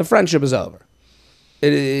 the friendship is over.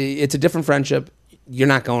 It's a different friendship. You're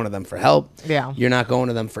not going to them for help. Yeah. You're not going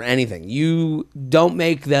to them for anything. You don't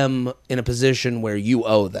make them in a position where you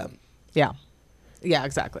owe them. Yeah. Yeah,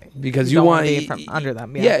 exactly. Because you want to be from under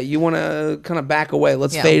them. Yeah, you want to kind of back away.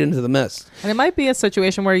 Let's fade into the mist. And it might be a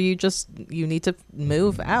situation where you need to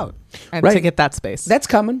move out and to get that space. That's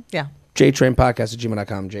coming. Yeah.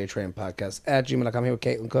 JTrainPodcast@gmail.com, JTrainPodcast@gmail.com. Here with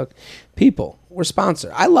Caitlin Cook. People, we're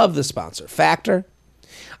sponsored. I love this sponsor, Factor.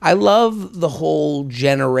 I love the whole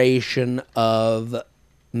generation of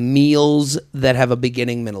meals that have a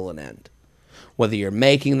beginning, middle, and end. Whether you're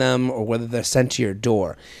making them or whether they're sent to your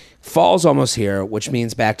door. Fall's almost here, which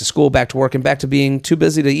means back to school, back to work, and back to being too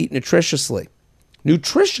busy to eat nutritiously.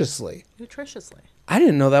 Nutritiously. I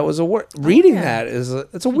didn't know that was a word. Reading that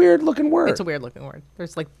it's a weird looking word. It's a weird looking word.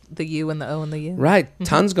 There's like the U and the O and the U. Right.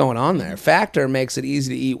 Tons going on there. Factor makes it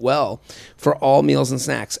easy to eat well for all meals and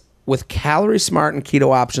snacks. With calorie smart and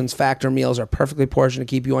keto options, Factor meals are perfectly portioned to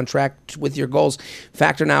keep you on track with your goals.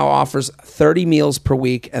 Factor now offers 30 meals per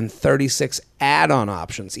week and 36 add-on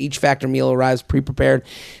options. Each Factor meal arrives pre-prepared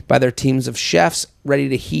by their teams of chefs, ready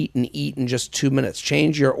to heat and eat in just 2 minutes.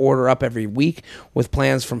 Change your order up every week with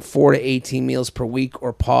plans from 4 to 18 meals per week,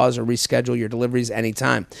 or pause or reschedule your deliveries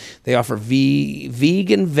anytime. They offer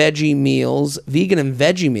vegan and veggie meals,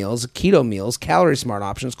 keto meals, calorie smart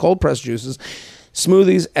options, cold pressed juices,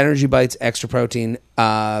 smoothies, energy bites, extra protein,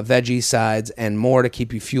 veggie sides, and more to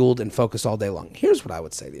keep you fueled and focused all day long. Here's what I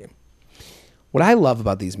would say to you. What I love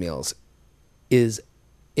about these meals is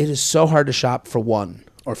it is so hard to shop for one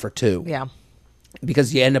or for two. Yeah.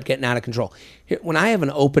 Because you end up getting out of control. Here, when I have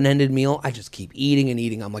an open-ended meal, I just keep eating and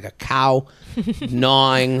eating. I'm like a cow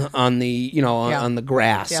gnawing on the, on the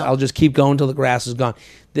grass. Yeah. I'll just keep going till the grass is gone.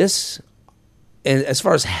 This, as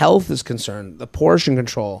far as health is concerned, the portion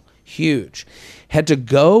control, huge. Head to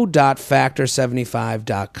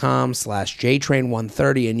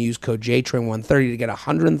go.factor75.com/JTrain130 and use code JTrain130 to get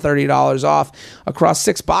 $130 off across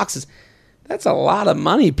 6 boxes. That's a lot of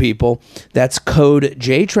money, people. That's code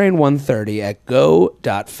JTrain130 at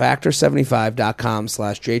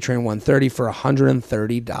go.factor75.com/JTrain130 for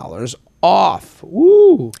 $130 off.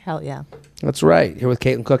 Woo! Hell yeah. That's right. Here with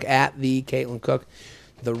Caitlin Cook at the Caitlin Cook.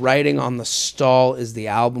 The Writing on the Stall is the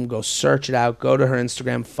album. Go search it out. Go to her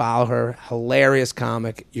Instagram. Follow her. Hilarious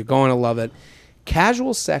comic. You're going to love it.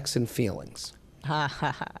 Casual Sex and Feelings.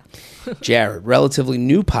 Jared, relatively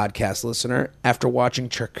new podcast listener after watching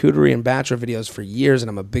charcuterie and bachelor videos for years, and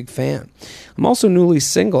I'm a big fan. I'm also newly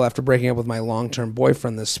single after breaking up with my long-term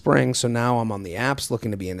boyfriend this spring, so now I'm on the apps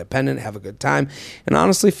looking to be independent, have a good time, and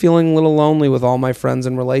honestly feeling a little lonely with all my friends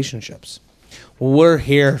and relationships. We're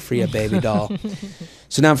here for you, baby doll.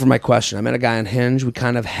 So now for my question. I met a guy on Hinge.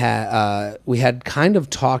 We had kind of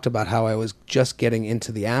talked about how I was just getting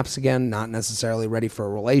into the apps again, not necessarily ready for a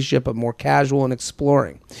relationship, but more casual and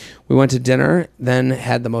exploring. We went to dinner, then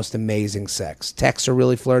had the most amazing sex. Texts are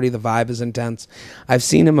really flirty. The vibe is intense. I've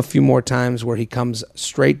seen him a few more times where he comes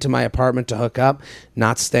straight to my apartment to hook up,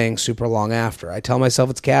 not staying super long after. I tell myself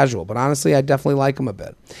it's casual, but honestly, I definitely like him a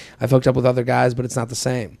bit. I've hooked up with other guys, but it's not the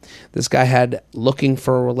same. This guy had looking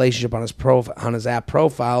for a relationship on his app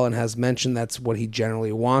profile and has mentioned that's what he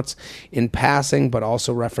generally wants in passing, but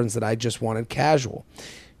also referenced that I just wanted casual.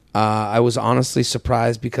 I was honestly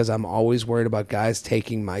surprised because I'm always worried about guys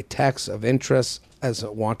taking my texts of interest as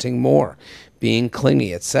wanting more, being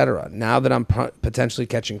clingy, etc. Now that I'm potentially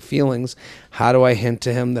catching feelings, how do I hint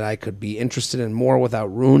to him that I could be interested in more without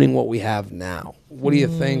ruining what we have now? What do you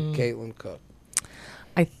think, Caitlin Cook?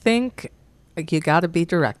 I think you got to be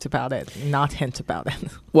direct about it, not hint about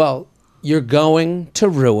it. Well, you're going to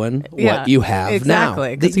ruin what you have exactly,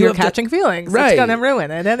 now. Because you're catching feelings. Right. It's going to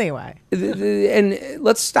ruin it anyway. And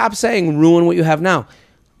let's stop saying ruin what you have now.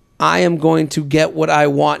 I am going to get what I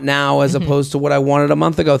want now as opposed to what I wanted a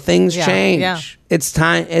month ago. Things change. Yeah. It's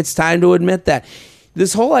time to admit that.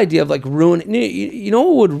 This whole idea of like ruin, you know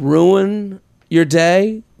what would ruin your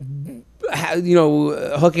day?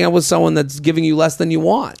 Hooking up with someone that's giving you less than you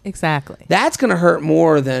want. Exactly. That's going to hurt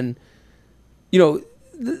more than,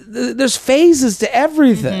 there's phases to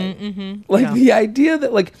everything. The idea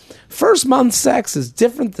that like first month sex is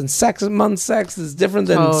different than second month sex is different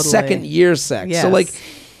than second year sex. Yes. So like,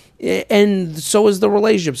 and so is the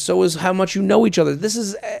relationship. So is how much you know each other. This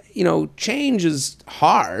is, change is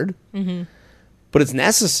hard, but it's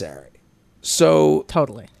necessary. So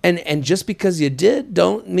totally. And just because you did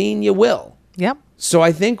don't mean you will. Yep. So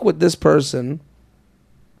I think with this person,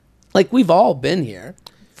 like we've all been here.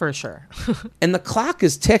 For sure. And the clock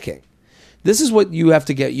is ticking. This is what you have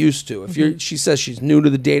to get used to. If she says she's new to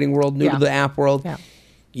the dating world, new to the app world,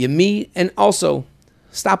 you meet, and also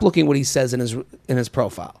stop looking what he says in his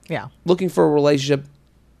profile. Yeah. Looking for a relationship,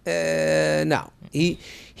 no. He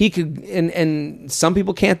could, and some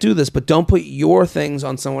people can't do this, but don't put your things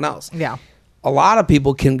on someone else. Yeah. A lot of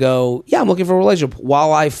people can go, yeah, I'm looking for a relationship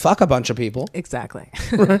while I fuck a bunch of people. Exactly.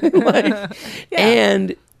 Right?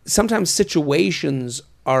 And sometimes situations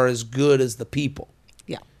are as good as the people.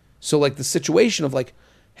 Yeah. So like the situation of like,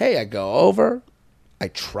 hey, I go over, I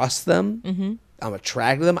trust them, I'm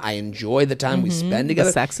attracted to them, I enjoy the time we spend together.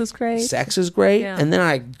 The sex is great. Sex is great. Yeah. And then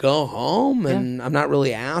I go home and I'm not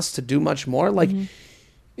really asked to do much more. Like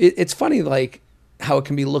it's funny like how it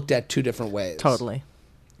can be looked at two different ways. Totally.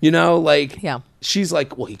 She's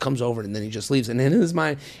like, well, he comes over and then he just leaves. And in his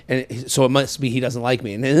mind, so it must be he doesn't like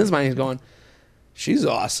me. And in his mind, he's going, she's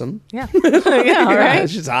awesome. Yeah. Yeah, right.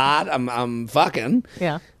 She's hot. I'm fucking.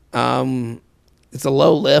 Yeah. It's a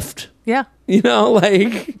low lift. Yeah.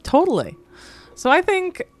 Totally. So I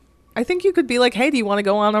think you could be like, hey, do you want to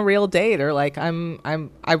go on a real date? Or like,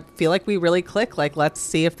 I feel like we really click. Like, let's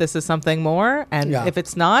see if this is something more. And if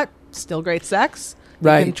it's not, still great sex.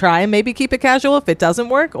 Right. You can try and maybe keep it casual if it doesn't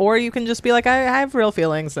work, or you can just be like, I have real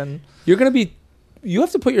feelings, and you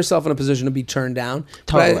have to put yourself in a position to be turned down.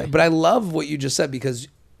 Totally. But I love what you just said, because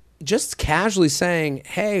just casually saying,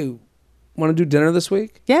 hey, want to do dinner this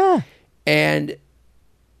week? Yeah. And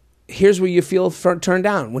here's where you feel turned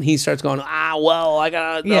down. When he starts going, well, I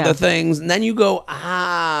got other things. And then you go,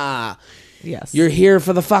 yes, you're here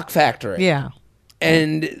for the fuck factory. Yeah.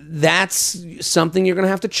 And that's something you're going to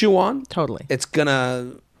have to chew on. Totally. It's going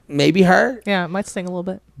to maybe hurt. Yeah, it might sting a little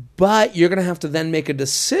bit. But you're going to have to then make a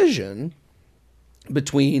decision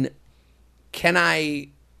between, can I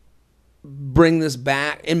bring this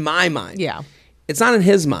back? In my mind. Yeah. It's not in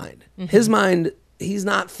his mind. His mind, he's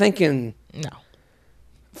not thinking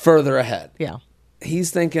further ahead. Yeah.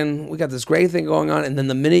 He's thinking, we got this great thing going on. And then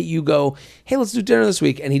the minute you go, hey, let's do dinner this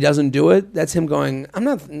week, and he doesn't do it, that's him going,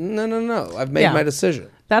 no. I've made my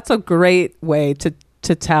decision. That's a great way to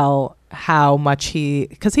tell how much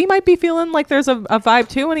because he might be feeling like there's a vibe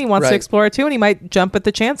too, and he wants to explore it too, and he might jump at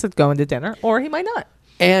the chance of going to dinner, or he might not.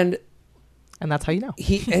 And that's how you know.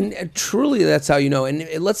 And truly, that's how you know. And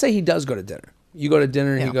let's say he does go to dinner. You go to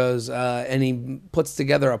dinner and he goes, and he puts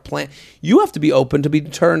together a plan. You have to be open to be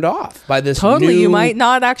turned off by this. Totally, new, you might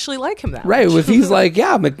not actually like him that right? much. If he's like,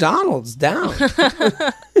 yeah, McDonald's down.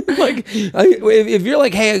 Like, if you're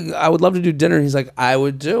like, hey, I would love to do dinner, and he's like, I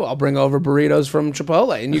would too. I'll bring over burritos from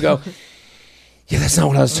Chipotle, and you go, yeah, that's not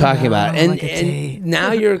what I was talking about. And like and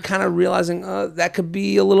now you're kind of realizing that could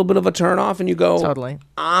be a little bit of a turn off, and you go, totally,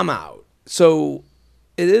 I'm out. So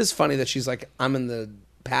it is funny that she's like, I'm in the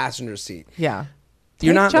passenger seat. Yeah.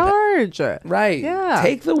 You're not charge. Right. Yeah.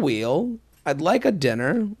 Take the wheel. I'd like a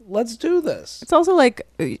dinner. Let's do this. It's also like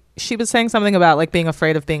she was saying something about like being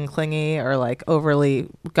afraid of being clingy or like overly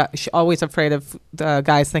always afraid of the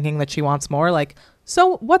guys thinking that she wants more. Like,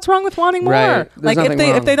 so what's wrong with wanting more? Right. Like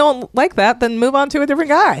if they don't like that, then move on to a different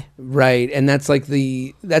guy. Right. And that's like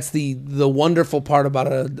the wonderful part about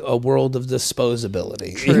a world of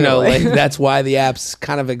disposability. Truly. You know, like that's why the apps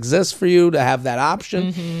kind of exist for you to have that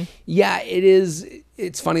option. Mm-hmm. Yeah, it is.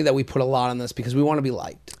 It's funny that we put a lot on this because we want to be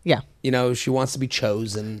liked. Yeah. You know, she wants to be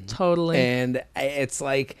chosen. Totally. And it's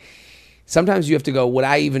like sometimes you have to go, would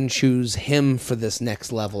I even choose him for this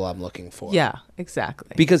next level I'm looking for? Yeah,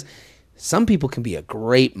 exactly. Because some people can be a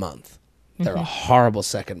great month. They're a horrible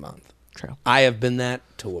second month. True. I have been that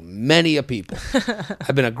to many a people.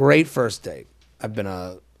 I've been a great first date. I've been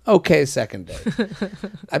a okay second date.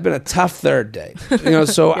 I've been a tough third date. You know,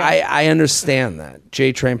 so yeah. I understand that.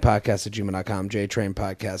 JTrainPodcast@gmail.com,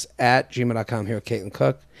 JTrainPodcast@gmail.com here with Caitlin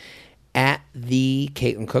Cook. At the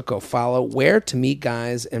Caitlin Cook, go follow. Where to meet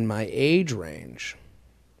guys in my age range.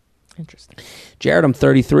 Interesting. Jared, I'm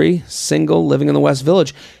 33, single, living in the West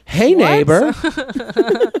Village. Hey, what? neighbor.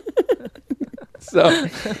 So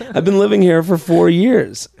I've been living here for 4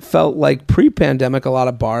 years. Felt like pre-pandemic, a lot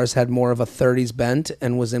of bars had more of a 30s bent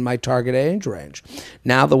and was in my target age range.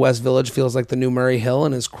 Now the West Village feels like the new Murray Hill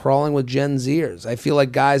and is crawling with Gen Zers. I feel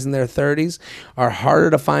like guys in their 30s are harder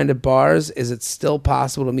to find at bars. Is it still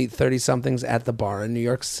possible to meet 30-somethings at the bar in New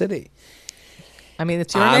York City? I mean,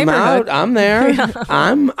 it's your neighborhood. I'm there. Yeah.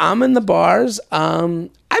 I'm in the bars.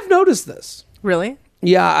 I've noticed this. Really?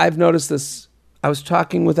 Yeah, I've noticed this. I was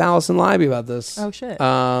talking with Allison Libby about this. Oh, shit.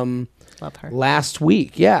 Love her. Last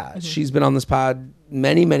week, yeah. Mm-hmm. She's been on this pod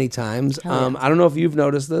many, many times. Yeah. I don't know if you've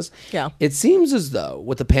noticed this. Yeah. It seems as though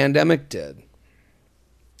what the pandemic did,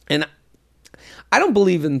 and I don't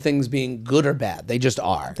believe in things being good or bad. They just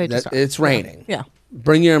are. It's raining. Yeah.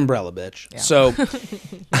 Bring your umbrella, bitch. Yeah. So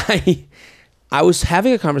I was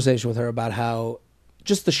having a conversation with her about how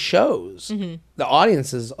just the shows, the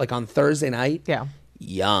audiences, like on Thursday night,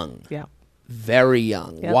 young. Yeah. Very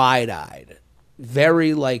young, wide-eyed,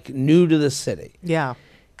 very like new to the city. Yeah.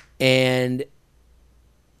 And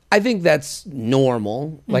I think that's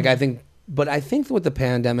normal. Like I think what the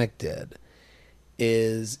pandemic did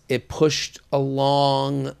is it pushed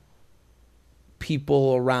along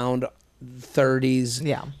people around 30s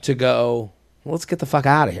to go, well, let's get the fuck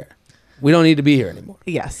out of here. We don't need to be here anymore.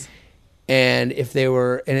 Yes. And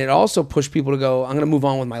and it also pushed people to go, I'm going to move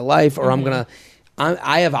on with my life, or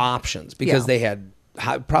I have options because they had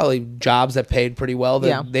probably jobs that paid pretty well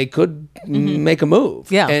that they could make a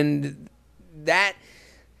move. Yeah. And that,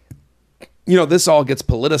 you know, this all gets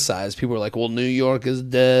politicized. People are like, well, New York is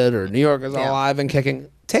dead or New York is alive and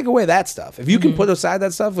kicking. Take away that stuff. If you can put aside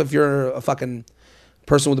that stuff, if you're a fucking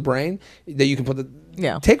person with a brain, that you can put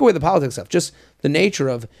take away the politics stuff. Just the nature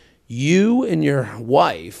of you and your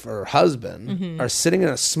wife or husband are sitting in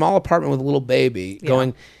a small apartment with a little baby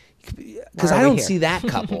going, because I don't see that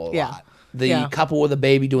couple a lot. The couple with a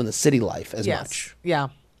baby doing the city life as much. Yeah.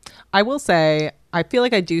 I will say, I feel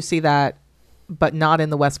like I do see that, but not in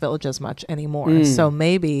the West Village as much anymore. So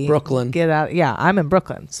maybe Brooklyn. Get out. Yeah, I'm in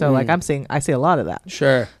Brooklyn. So like I see a lot of that.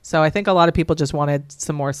 Sure. So I think a lot of people just wanted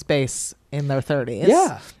some more space in their 30s.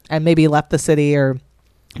 Yeah. And maybe left the city or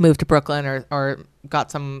moved to Brooklyn or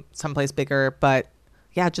got someplace bigger. But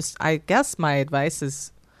yeah, just I guess my advice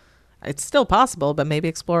is, it's still possible, but maybe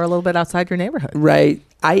explore a little bit outside your neighborhood. Right.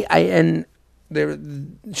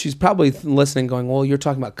 She's probably listening going, well, you're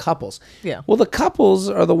talking about couples. Yeah. Well, the couples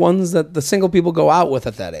are the ones that the single people go out with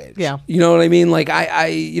at that age. Yeah. You know what I mean? Like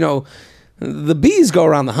the bees go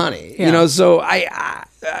around the honey, you know? So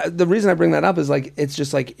the reason I bring that up is like, it's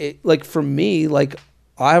just like for me, like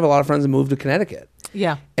I have a lot of friends that moved to Connecticut.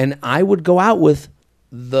 Yeah. And I would go out with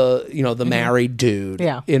the married dude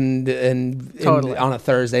in Totally. on a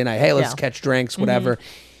Thursday night. Hey, let's catch drinks, whatever.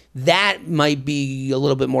 That might be a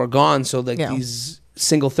little bit more gone. So like these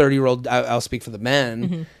single 30-year-old, I'll speak for the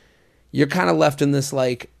men, you're kind of left in this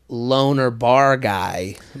like loner bar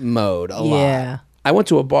guy mode a lot. I went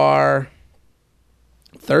to a bar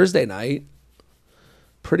Thursday night,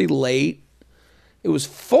 pretty late, It was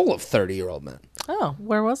full of 30-year-old men. Oh,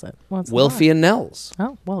 where was it? Wilfie and Nels.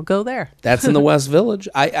 Oh, well, go there. That's in the West Village.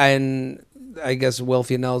 And I guess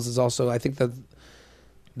Wilfie and Nels is also, I think that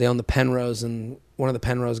they own the Penrose, and one of the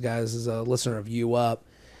Penrose guys is a listener of You Up.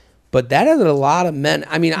 But that had a lot of men.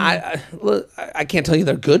 I mean, I can't tell you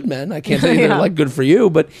they're good men. I can't tell you they're like good for you.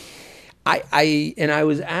 But I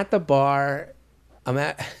was at the bar.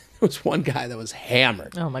 There was one guy that was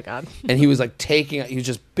hammered. Oh my God. And he was like he was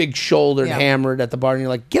just big shouldered, hammered at the bar. And you're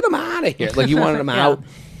like, get him out of here. Like you wanted him out.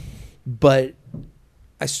 But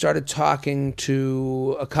I started talking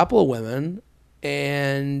to a couple of women,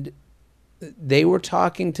 and they were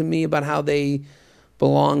talking to me about how they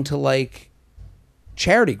belong to like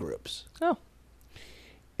charity groups. Oh.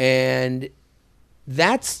 And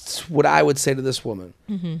that's what I would say to this woman.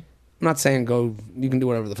 Mm-hmm. I'm not saying you can do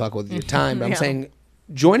whatever the fuck with your time, but I'm saying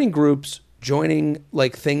joining groups, joining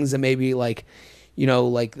like things that maybe like,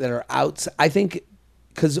 like that are out. I think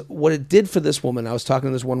because what it did for this woman, I was talking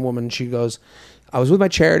to this one woman, she goes, I was with my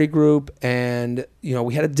charity group and,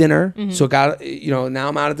 we had a dinner. Mm-hmm. So it got, now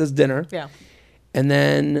I'm out at this dinner. Yeah. And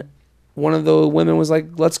then one of the women was like,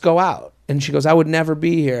 let's go out. And she goes, I would never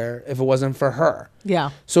be here if it wasn't for her.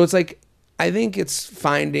 Yeah. So it's like, I think it's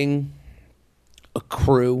finding a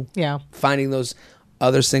crew. Yeah. Finding those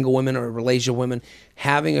other single women or relationship women,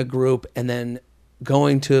 having a group, and then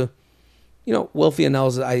going to, Wilfie and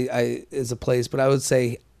Nels is a place, but I would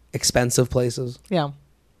say expensive places. Yeah.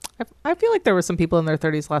 I feel like there were some people in their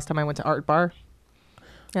 30s last time I went to Art Bar.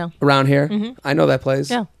 Yeah. Around here? Mm-hmm. I know that place.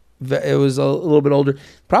 Yeah. It was a little bit older.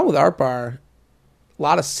 Problem with Art Bar, a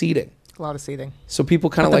lot of seating. A lot of seating. So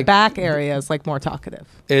people kind of like... the back area is like more talkative.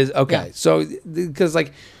 Is okay. Yeah. So, because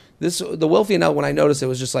like the Wilfie and Nell, when I noticed it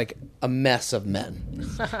was just like a mess of men.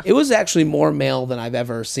 It was actually more male than I've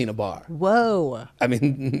ever seen a bar. Whoa. I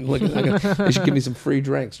mean, look, they should give me some free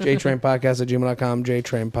drinks. JTrainPodcast@gmail.com,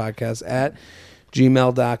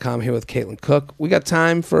 JTrainPodcast@gmail.com, here with Caitlin Cook. We got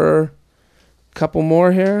time for a couple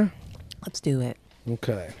more here. Let's do it.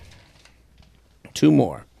 Okay. 2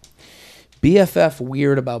 more. BFF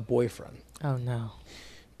weird about boyfriend. Oh, no.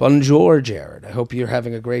 Bonjour, Jared. I hope you're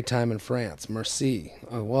having a great time in France. Merci.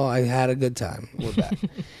 Oh, well, I had a good time. We're back.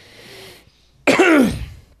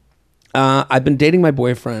 I've been dating my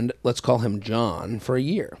boyfriend, let's call him John, for a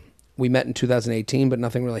year. We met in 2018, but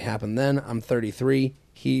nothing really happened then. I'm 33.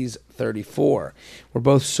 He's 34. We're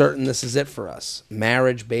both certain this is it for us.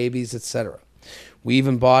 Marriage, babies, etc. We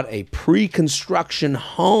even bought a pre-construction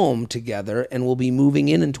home together and we'll be moving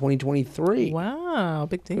in 2023. Wow,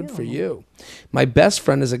 big deal. Good for you. My best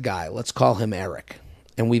friend is a guy. Let's call him Eric.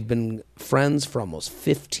 And we've been friends for almost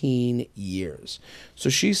 15 years.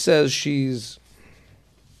 So she says she's...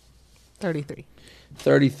 33.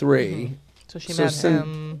 33. Mm-hmm. So she met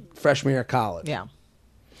him... freshman year of college. Yeah.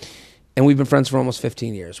 And we've been friends for almost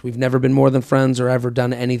 15 years. We've never been more than friends or ever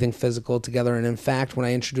done anything physical together. And in fact, when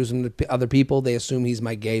I introduce him to other people, they assume he's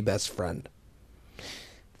my gay best friend.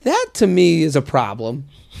 That, to me, is a problem.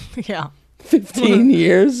 Yeah. 15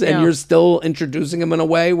 years, and you're still introducing him in a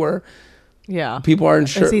way where people aren't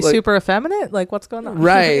sure. Is he super effeminate? Like, what's going on?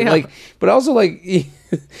 Right. Like, but also, like,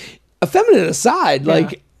 effeminate aside,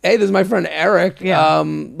 like, hey, this is my friend Eric. Yeah.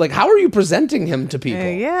 Like, how are you presenting him to people?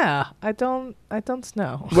 I don't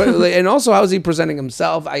know. And also, how is he presenting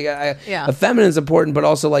himself? Effeminate is important, but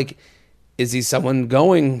also, like, is he someone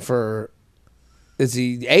going for? Is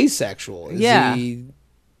he asexual? Is he?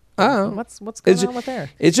 What's going on with there?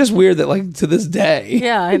 It's just weird that, like, to this day.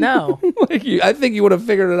 Yeah, I know. Like, I think you would have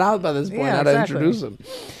figured it out by this point how to introduce him.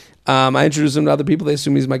 I introduced him to other people. They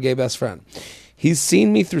assume he's my gay best friend. He's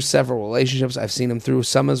seen me through several relationships. I've seen him through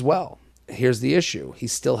some as well. Here's the issue. He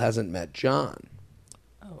still hasn't met John.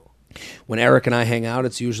 Oh. When Eric and I hang out,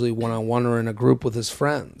 it's usually one-on-one or in a group with his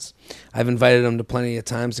friends. I've invited him to plenty of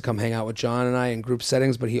times to come hang out with John and I in group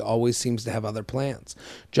settings, but he always seems to have other plans.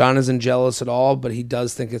 John isn't jealous at all, but he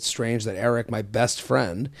does think it's strange that Eric, my best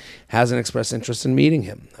friend, hasn't expressed interest in meeting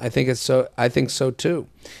him. I think so too,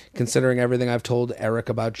 considering everything I've told Eric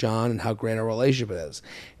about John and how great our relationship is.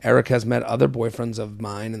 Eric has met other boyfriends of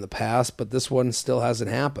mine in the past, but this one still hasn't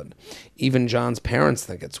happened. Even John's parents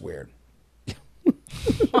think it's weird.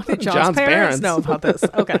 Why did John's parents know about this?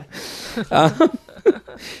 Okay.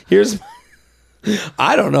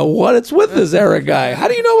 I don't know what it's with this Eric guy. How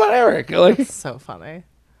do you know about Eric? Like, that's so funny.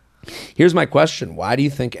 Here's my question. Why do you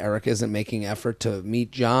think Eric isn't making effort to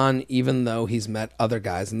meet John, even though he's met other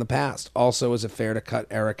guys in the past? Also, is it fair to cut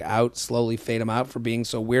Eric out, slowly fade him out for being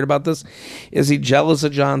so weird about this? Is he jealous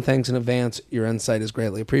of John? Thanks in advance. Your insight is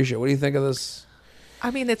greatly appreciated. What do you think of this? I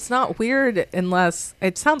mean, it's not weird unless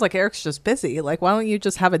it sounds like Eric's just busy. Like, why don't you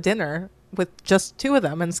just have a dinner with just two of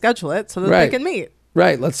them and schedule it so that they can meet.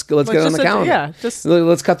 Right. Let's get it on the calendar.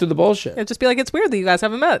 Let's cut through the bullshit. Just be like, it's weird that you guys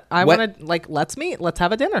haven't met. I want to let's meet. Let's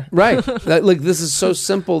have a dinner. Right. This is so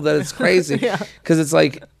simple that it's crazy. Because it's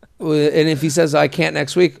like, and if he says I can't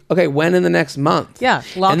next week, okay, when in the next month? Yeah.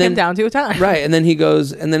 Lock him down to a time. Right. And then he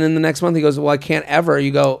goes, and then in the next month he goes, well, I can't ever.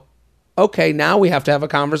 You go, okay, now we have to have a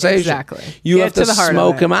conversation. Exactly. You have to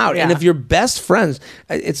smoke him out. Yeah. And if you're best friends,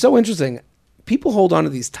 it's so interesting. People hold on to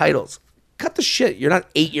these titles. Cut the shit. You're not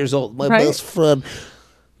 8 years old. My best friend.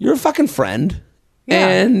 You're a fucking friend. Yeah.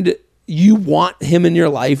 And you want him in your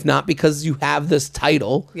life, not because you have this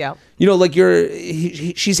title. Yeah. You know, like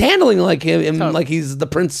she's handling like him totally. Like he's the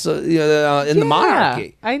prince in the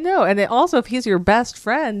monarchy. I know. And also, if he's your best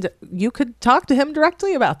friend, you could talk to him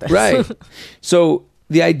directly about this. Right. So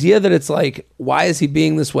the idea that it's like, why is he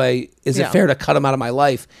being this way? Is it fair to cut him out of my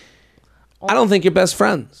life? I don't think you're best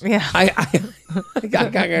friends. Yeah. I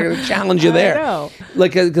gotta challenge you there. I know.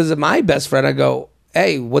 Like, because of my best friend, I go,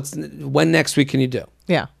 hey, when next week can you do?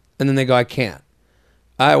 Yeah. And then they go, I can't.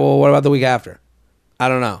 All right, well, what about the week after? I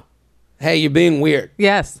don't know. Hey, you're being weird.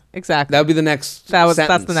 Yes, exactly. That would be the next sentence.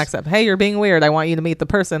 That's the next step. Hey, you're being weird. I want you to meet the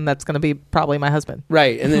person that's going to be probably my husband.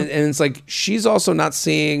 Right. And then, and it's like, she's also not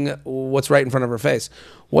seeing what's right in front of her face.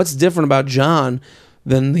 What's different about John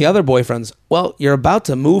than the other boyfriends? Well, you're about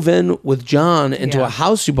to move in with John into a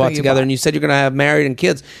house you bought together, and you said you're going to have married and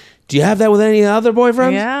kids. Do you have that with any other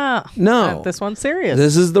boyfriends? Yeah. No. This one's serious.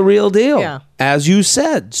 This is the real deal. Yeah. As you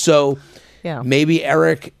said. So maybe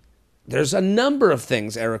Eric, there's a number of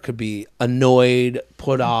things Eric could be annoyed,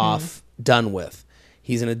 put off, done with.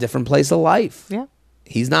 He's in a different place of life. Yeah.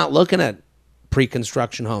 He's not looking at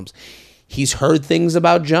pre-construction homes. He's heard things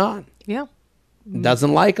about John. Yeah.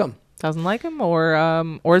 Doesn't like him. Doesn't like him,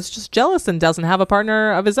 or is just jealous and doesn't have a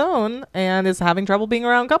partner of his own and is having trouble being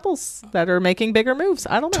around couples that are making bigger moves.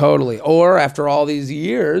 I don't know. Totally. Or after all these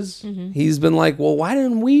years, he's been like, well, why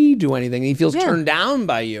didn't we do anything? And he feels turned down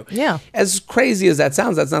by you. Yeah. As crazy as that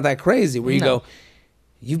sounds, that's not that crazy. Where you go,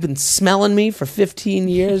 you've been smelling me for 15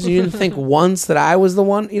 years. You didn't think once that I was the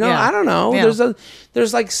one. You know, I don't know. Yeah.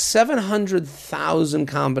 There's like 700,000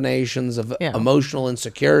 combinations of emotional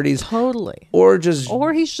insecurities. Totally. Or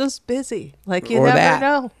he's just busy. Like you never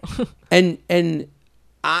know. and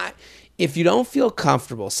if you don't feel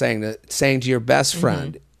comfortable saying to your best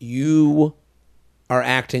friend, you are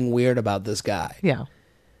acting weird about this guy. Yeah.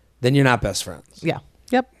 Then you're not best friends. Yeah.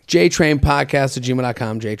 Yep.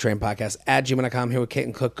 JTrainPodcast@gmail.com, JTrainPodcast@gmail.com. Here with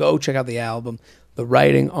Caitlin Cook. Go check out the album, The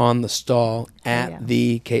Writing on the Stall, at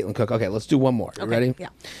the Caitlin Cook. Okay, let's do one more. You ready? Yeah.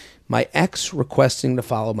 My ex requesting to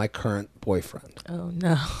follow my current boyfriend. Oh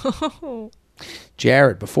no.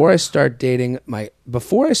 Jared, before I started dating my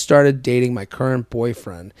current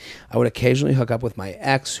boyfriend, I would occasionally hook up with my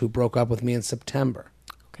ex who broke up with me in September.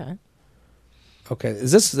 Okay. Okay,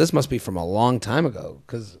 this must be from a long time ago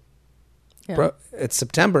because it's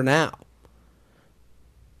September now.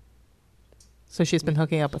 So she's been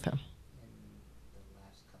hooking up with him.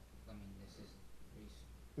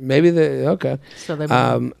 Maybe okay.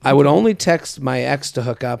 So I would only text my ex to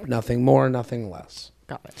hook up, nothing more, nothing less.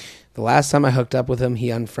 Got it. The last time I hooked up with him, he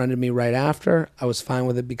unfriended me right after. I was fine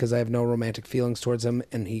with it because I have no romantic feelings towards him,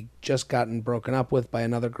 and he just gotten broken up with by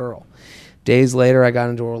another girl. Days later, I got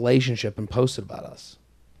into a relationship and posted about us.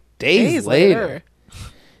 Days later.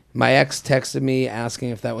 My ex texted me asking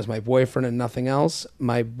if that was my boyfriend and nothing else.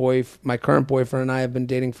 My current boyfriend and I have been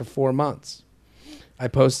dating for 4 months. I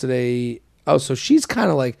posted so she's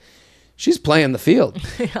kind of like, she's playing the field.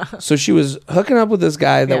 Yeah. So she was hooking up with this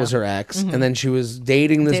guy that was her ex, and then she was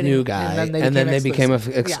dating this new guy, and then they became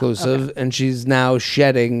exclusive, and she's now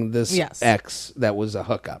shedding this ex that was a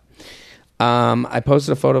hookup. I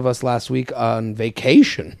posted a photo of us last week on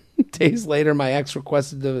vacation. Days later, my ex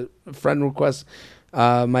requested to friend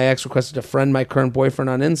my current boyfriend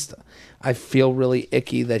on Insta. I feel really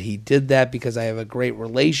icky that he did that because I have a great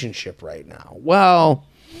relationship right now. Well,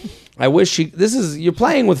 I wish you're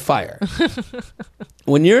playing with fire.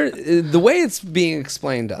 When the way it's being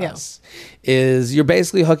explained to us is you're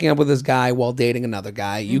basically hooking up with this guy while dating another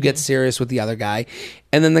guy. You get serious with the other guy,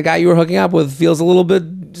 and then the guy you were hooking up with feels a little bit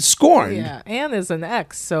scorned. Yeah, and is an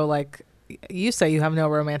ex, so like you say you have no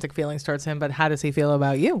romantic feelings towards him, but how does he feel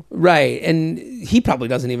about you? Right, and he probably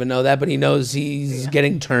doesn't even know that, but he knows he's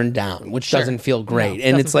getting turned down, which doesn't feel great. No,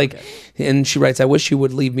 and it's like, and she writes, I wish he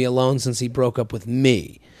would leave me alone since he broke up with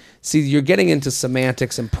me. See, you're getting into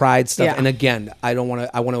semantics and pride stuff. Yeah. And again, I want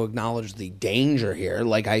to acknowledge the danger here.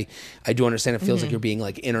 Like I do understand it feels like you're being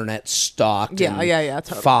like internet stalked and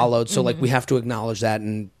totally. followed. So like we have to acknowledge that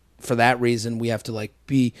and for that reason, we have to like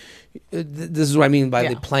be. This is what I mean by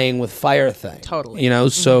the playing with fire thing. Totally. You know,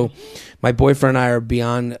 so my boyfriend and I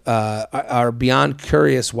are beyond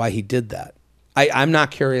curious why he did that. I'm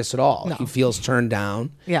not curious at all. No. He feels turned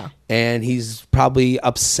down. Yeah. And he's probably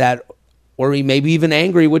upset, or he maybe even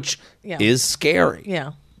angry, which is scary.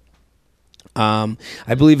 Yeah.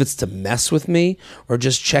 I believe it's to mess with me or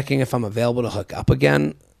just checking if I'm available to hook up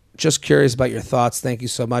again. Just curious about your thoughts. Thank you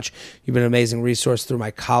so much. You've been an amazing resource through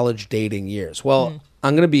my college dating years. Well,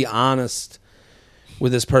 I'm going to be honest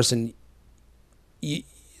with this person.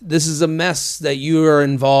 This is a mess that you are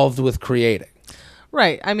involved with creating.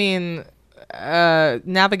 Right. I mean,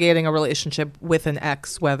 navigating a relationship with an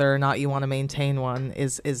ex, whether or not you want to maintain one,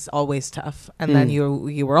 is always tough. And then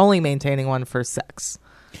you were only maintaining one for sex.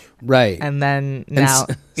 Right. And then now...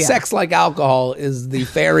 Sex, like alcohol, is the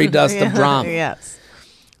fairy dust of drama. Yes.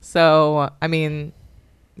 So, I mean,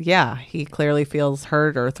 yeah, he clearly feels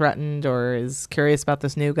hurt or threatened or is curious about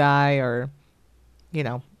this new guy, or, you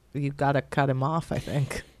know, you've got to cut him off, I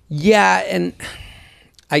think. Yeah, and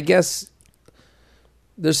I guess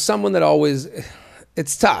there's someone that always...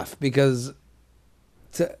 It's tough because...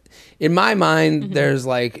 in my mind, there's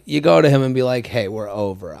like, you go to him and be like, hey, we're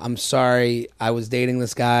over. I'm sorry. I was dating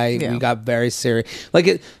this guy. Yeah. We got very serious.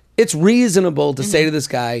 Like, it's reasonable to say to this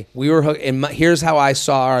guy, we were hooking. Here's how I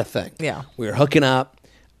saw our thing. Yeah. We were hooking up,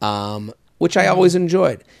 which I always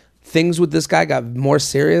enjoyed. Things with this guy got more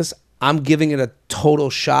serious. I'm giving it a total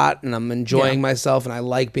shot and I'm enjoying myself and I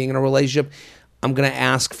like being in a relationship. I'm going to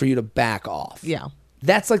ask for you to back off. Yeah.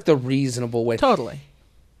 That's like the reasonable way. Totally.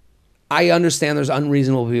 I understand there's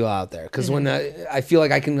unreasonable people out there because when I feel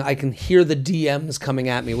like I can hear the DMs coming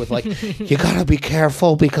at me with like, you gotta be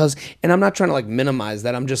careful because, and I'm not trying to like minimize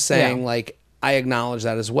that. I'm just saying like, I acknowledge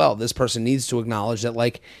that as well. This person needs to acknowledge that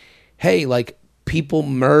like, hey, like people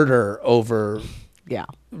murder over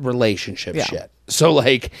relationship shit. So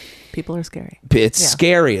like, people are scary. It's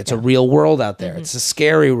scary. It's a real world out there. It's a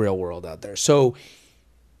scary real world out there. So,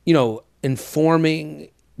 you know,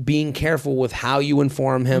 being careful with how you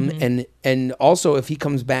inform him, and also if he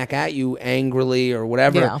comes back at you angrily or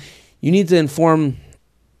whatever, you need to inform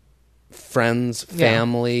friends,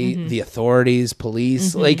 family, the authorities,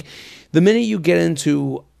 police. Like the minute you get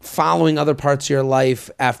into following other parts of your life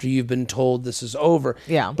after you've been told this is over.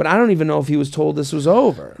 Yeah. But I don't even know if he was told this was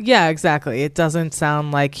over. Yeah, exactly. It doesn't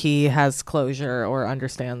sound like he has closure or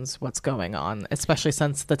understands what's going on, especially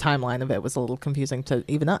since the timeline of it was a little confusing to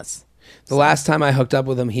even us. The last time I hooked up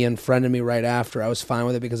with him, he unfriended me right after. I was fine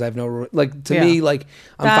with it because I have no... Like, to me, like,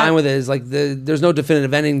 I'm fine with it. It's like, there's no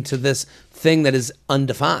definitive ending to this thing that is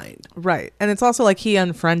undefined. Right. And it's also like he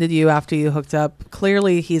unfriended you after you hooked up.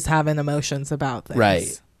 Clearly, he's having emotions about things.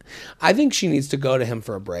 Right. I think she needs to go to him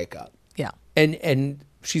for a breakup. Yeah. And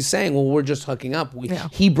she's saying, well, we're just hooking up.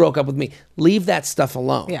 He broke up with me. Leave that stuff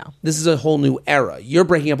alone. Yeah. This is a whole new era. You're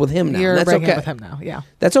breaking up with him now. You're breaking up with him now. Yeah.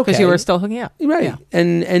 That's okay. Because you were still hooking up. Right. Yeah.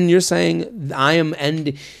 And you're saying I am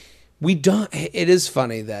ending. We don't. It is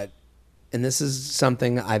funny that, and this is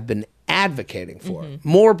something I've been advocating for,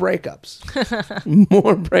 more breakups.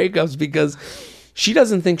 More breakups because she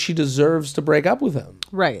doesn't think she deserves to break up with him.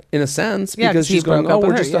 Right. In a sense, because she's going, oh,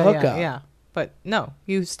 we're just a hookup. Yeah. But no,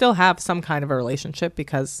 you still have some kind of a relationship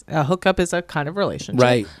because a hookup is a kind of relationship.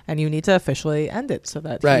 Right. And you need to officially end it so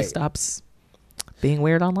that he stops being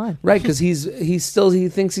weird online. Right, because he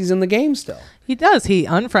thinks he's in the game still. He does. He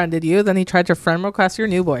unfriended you, then he tried to friend request your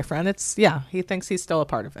new boyfriend. He thinks he's still a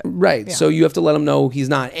part of it. Right. Yeah. So you have to let him know he's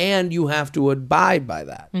not, and you have to abide by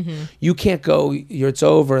that. You can't go, it's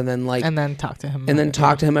over, and then talk to him. And then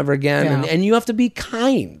talk to him ever again. And you have to be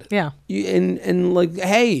kind. Yeah. And like,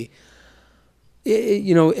 hey,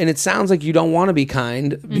 and it sounds like you don't want to be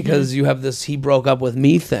kind because you have this he broke up with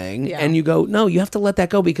me thing, and you go, no, you have to let that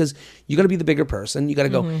go because you got to be the bigger person. You got to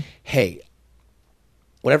go, hey,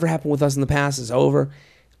 whatever happened with us in the past is over.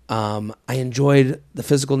 I enjoyed the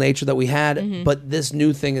physical nature that we had, but this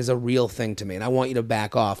new thing is a real thing to me, and I want you to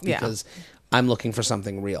back off because I'm looking for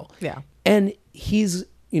something real. Yeah. And he's,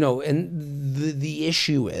 and the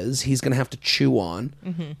issue is he's going to have to chew on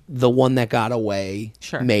the one that got away,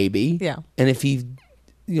 maybe. Yeah. And if he,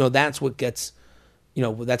 that's what gets,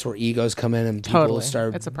 that's where egos come in and people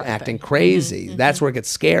start acting crazy. That's where it gets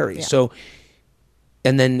scary. Yeah. So,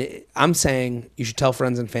 and then I'm saying you should tell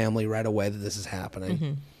friends and family right away that this is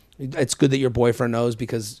happening. It's good that your boyfriend knows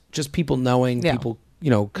because just people knowing, people,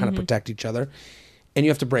 kind of protect each other. And you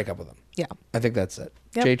have to break up with him. Yeah. I think that's it.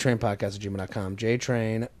 Yep. jtrainpodcast@gmail.com.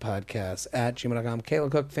 jtrainpodcast@gmail.com.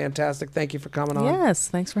 Caitlin Cook, fantastic. Thank you for coming on. Yes,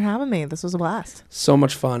 thanks for having me. This was a blast. So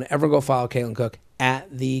much fun. Everyone go follow Caitlin Cook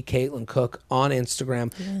at the Caitlin Cook on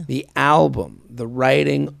Instagram. Yeah. The album, The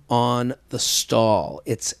Writing on the Stall.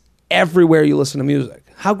 It's everywhere you listen to music.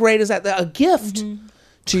 How great is that? A gift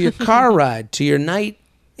to your car ride, to your night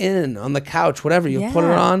in, on the couch, whatever. You put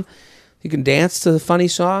it on. You can dance to the funny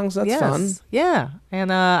songs. That's fun. Yeah,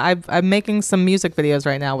 and I'm making some music videos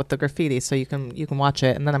right now with the graffiti, so you can watch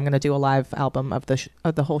it. And then I'm going to do a live album of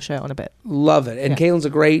the whole show in a bit. Love it. And Caitlin's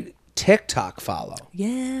a great TikTok follow.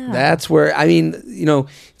 Yeah, that's where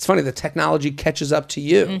it's funny. The technology catches up to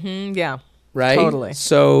you. Yeah, right. Totally.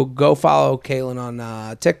 So go follow Caitlin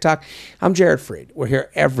on TikTok. I'm Jared Freed. We're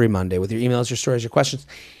here every Monday with your emails, your stories, your questions.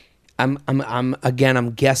 I'm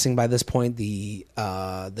guessing by this point the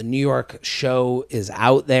New York show is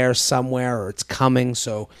out there somewhere or it's coming.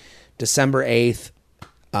 So December 8th,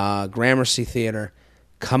 Gramercy Theater.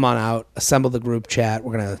 Come on out, assemble the group chat.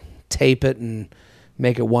 We're gonna tape it and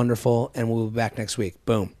make it wonderful, and we'll be back next week.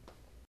 Boom.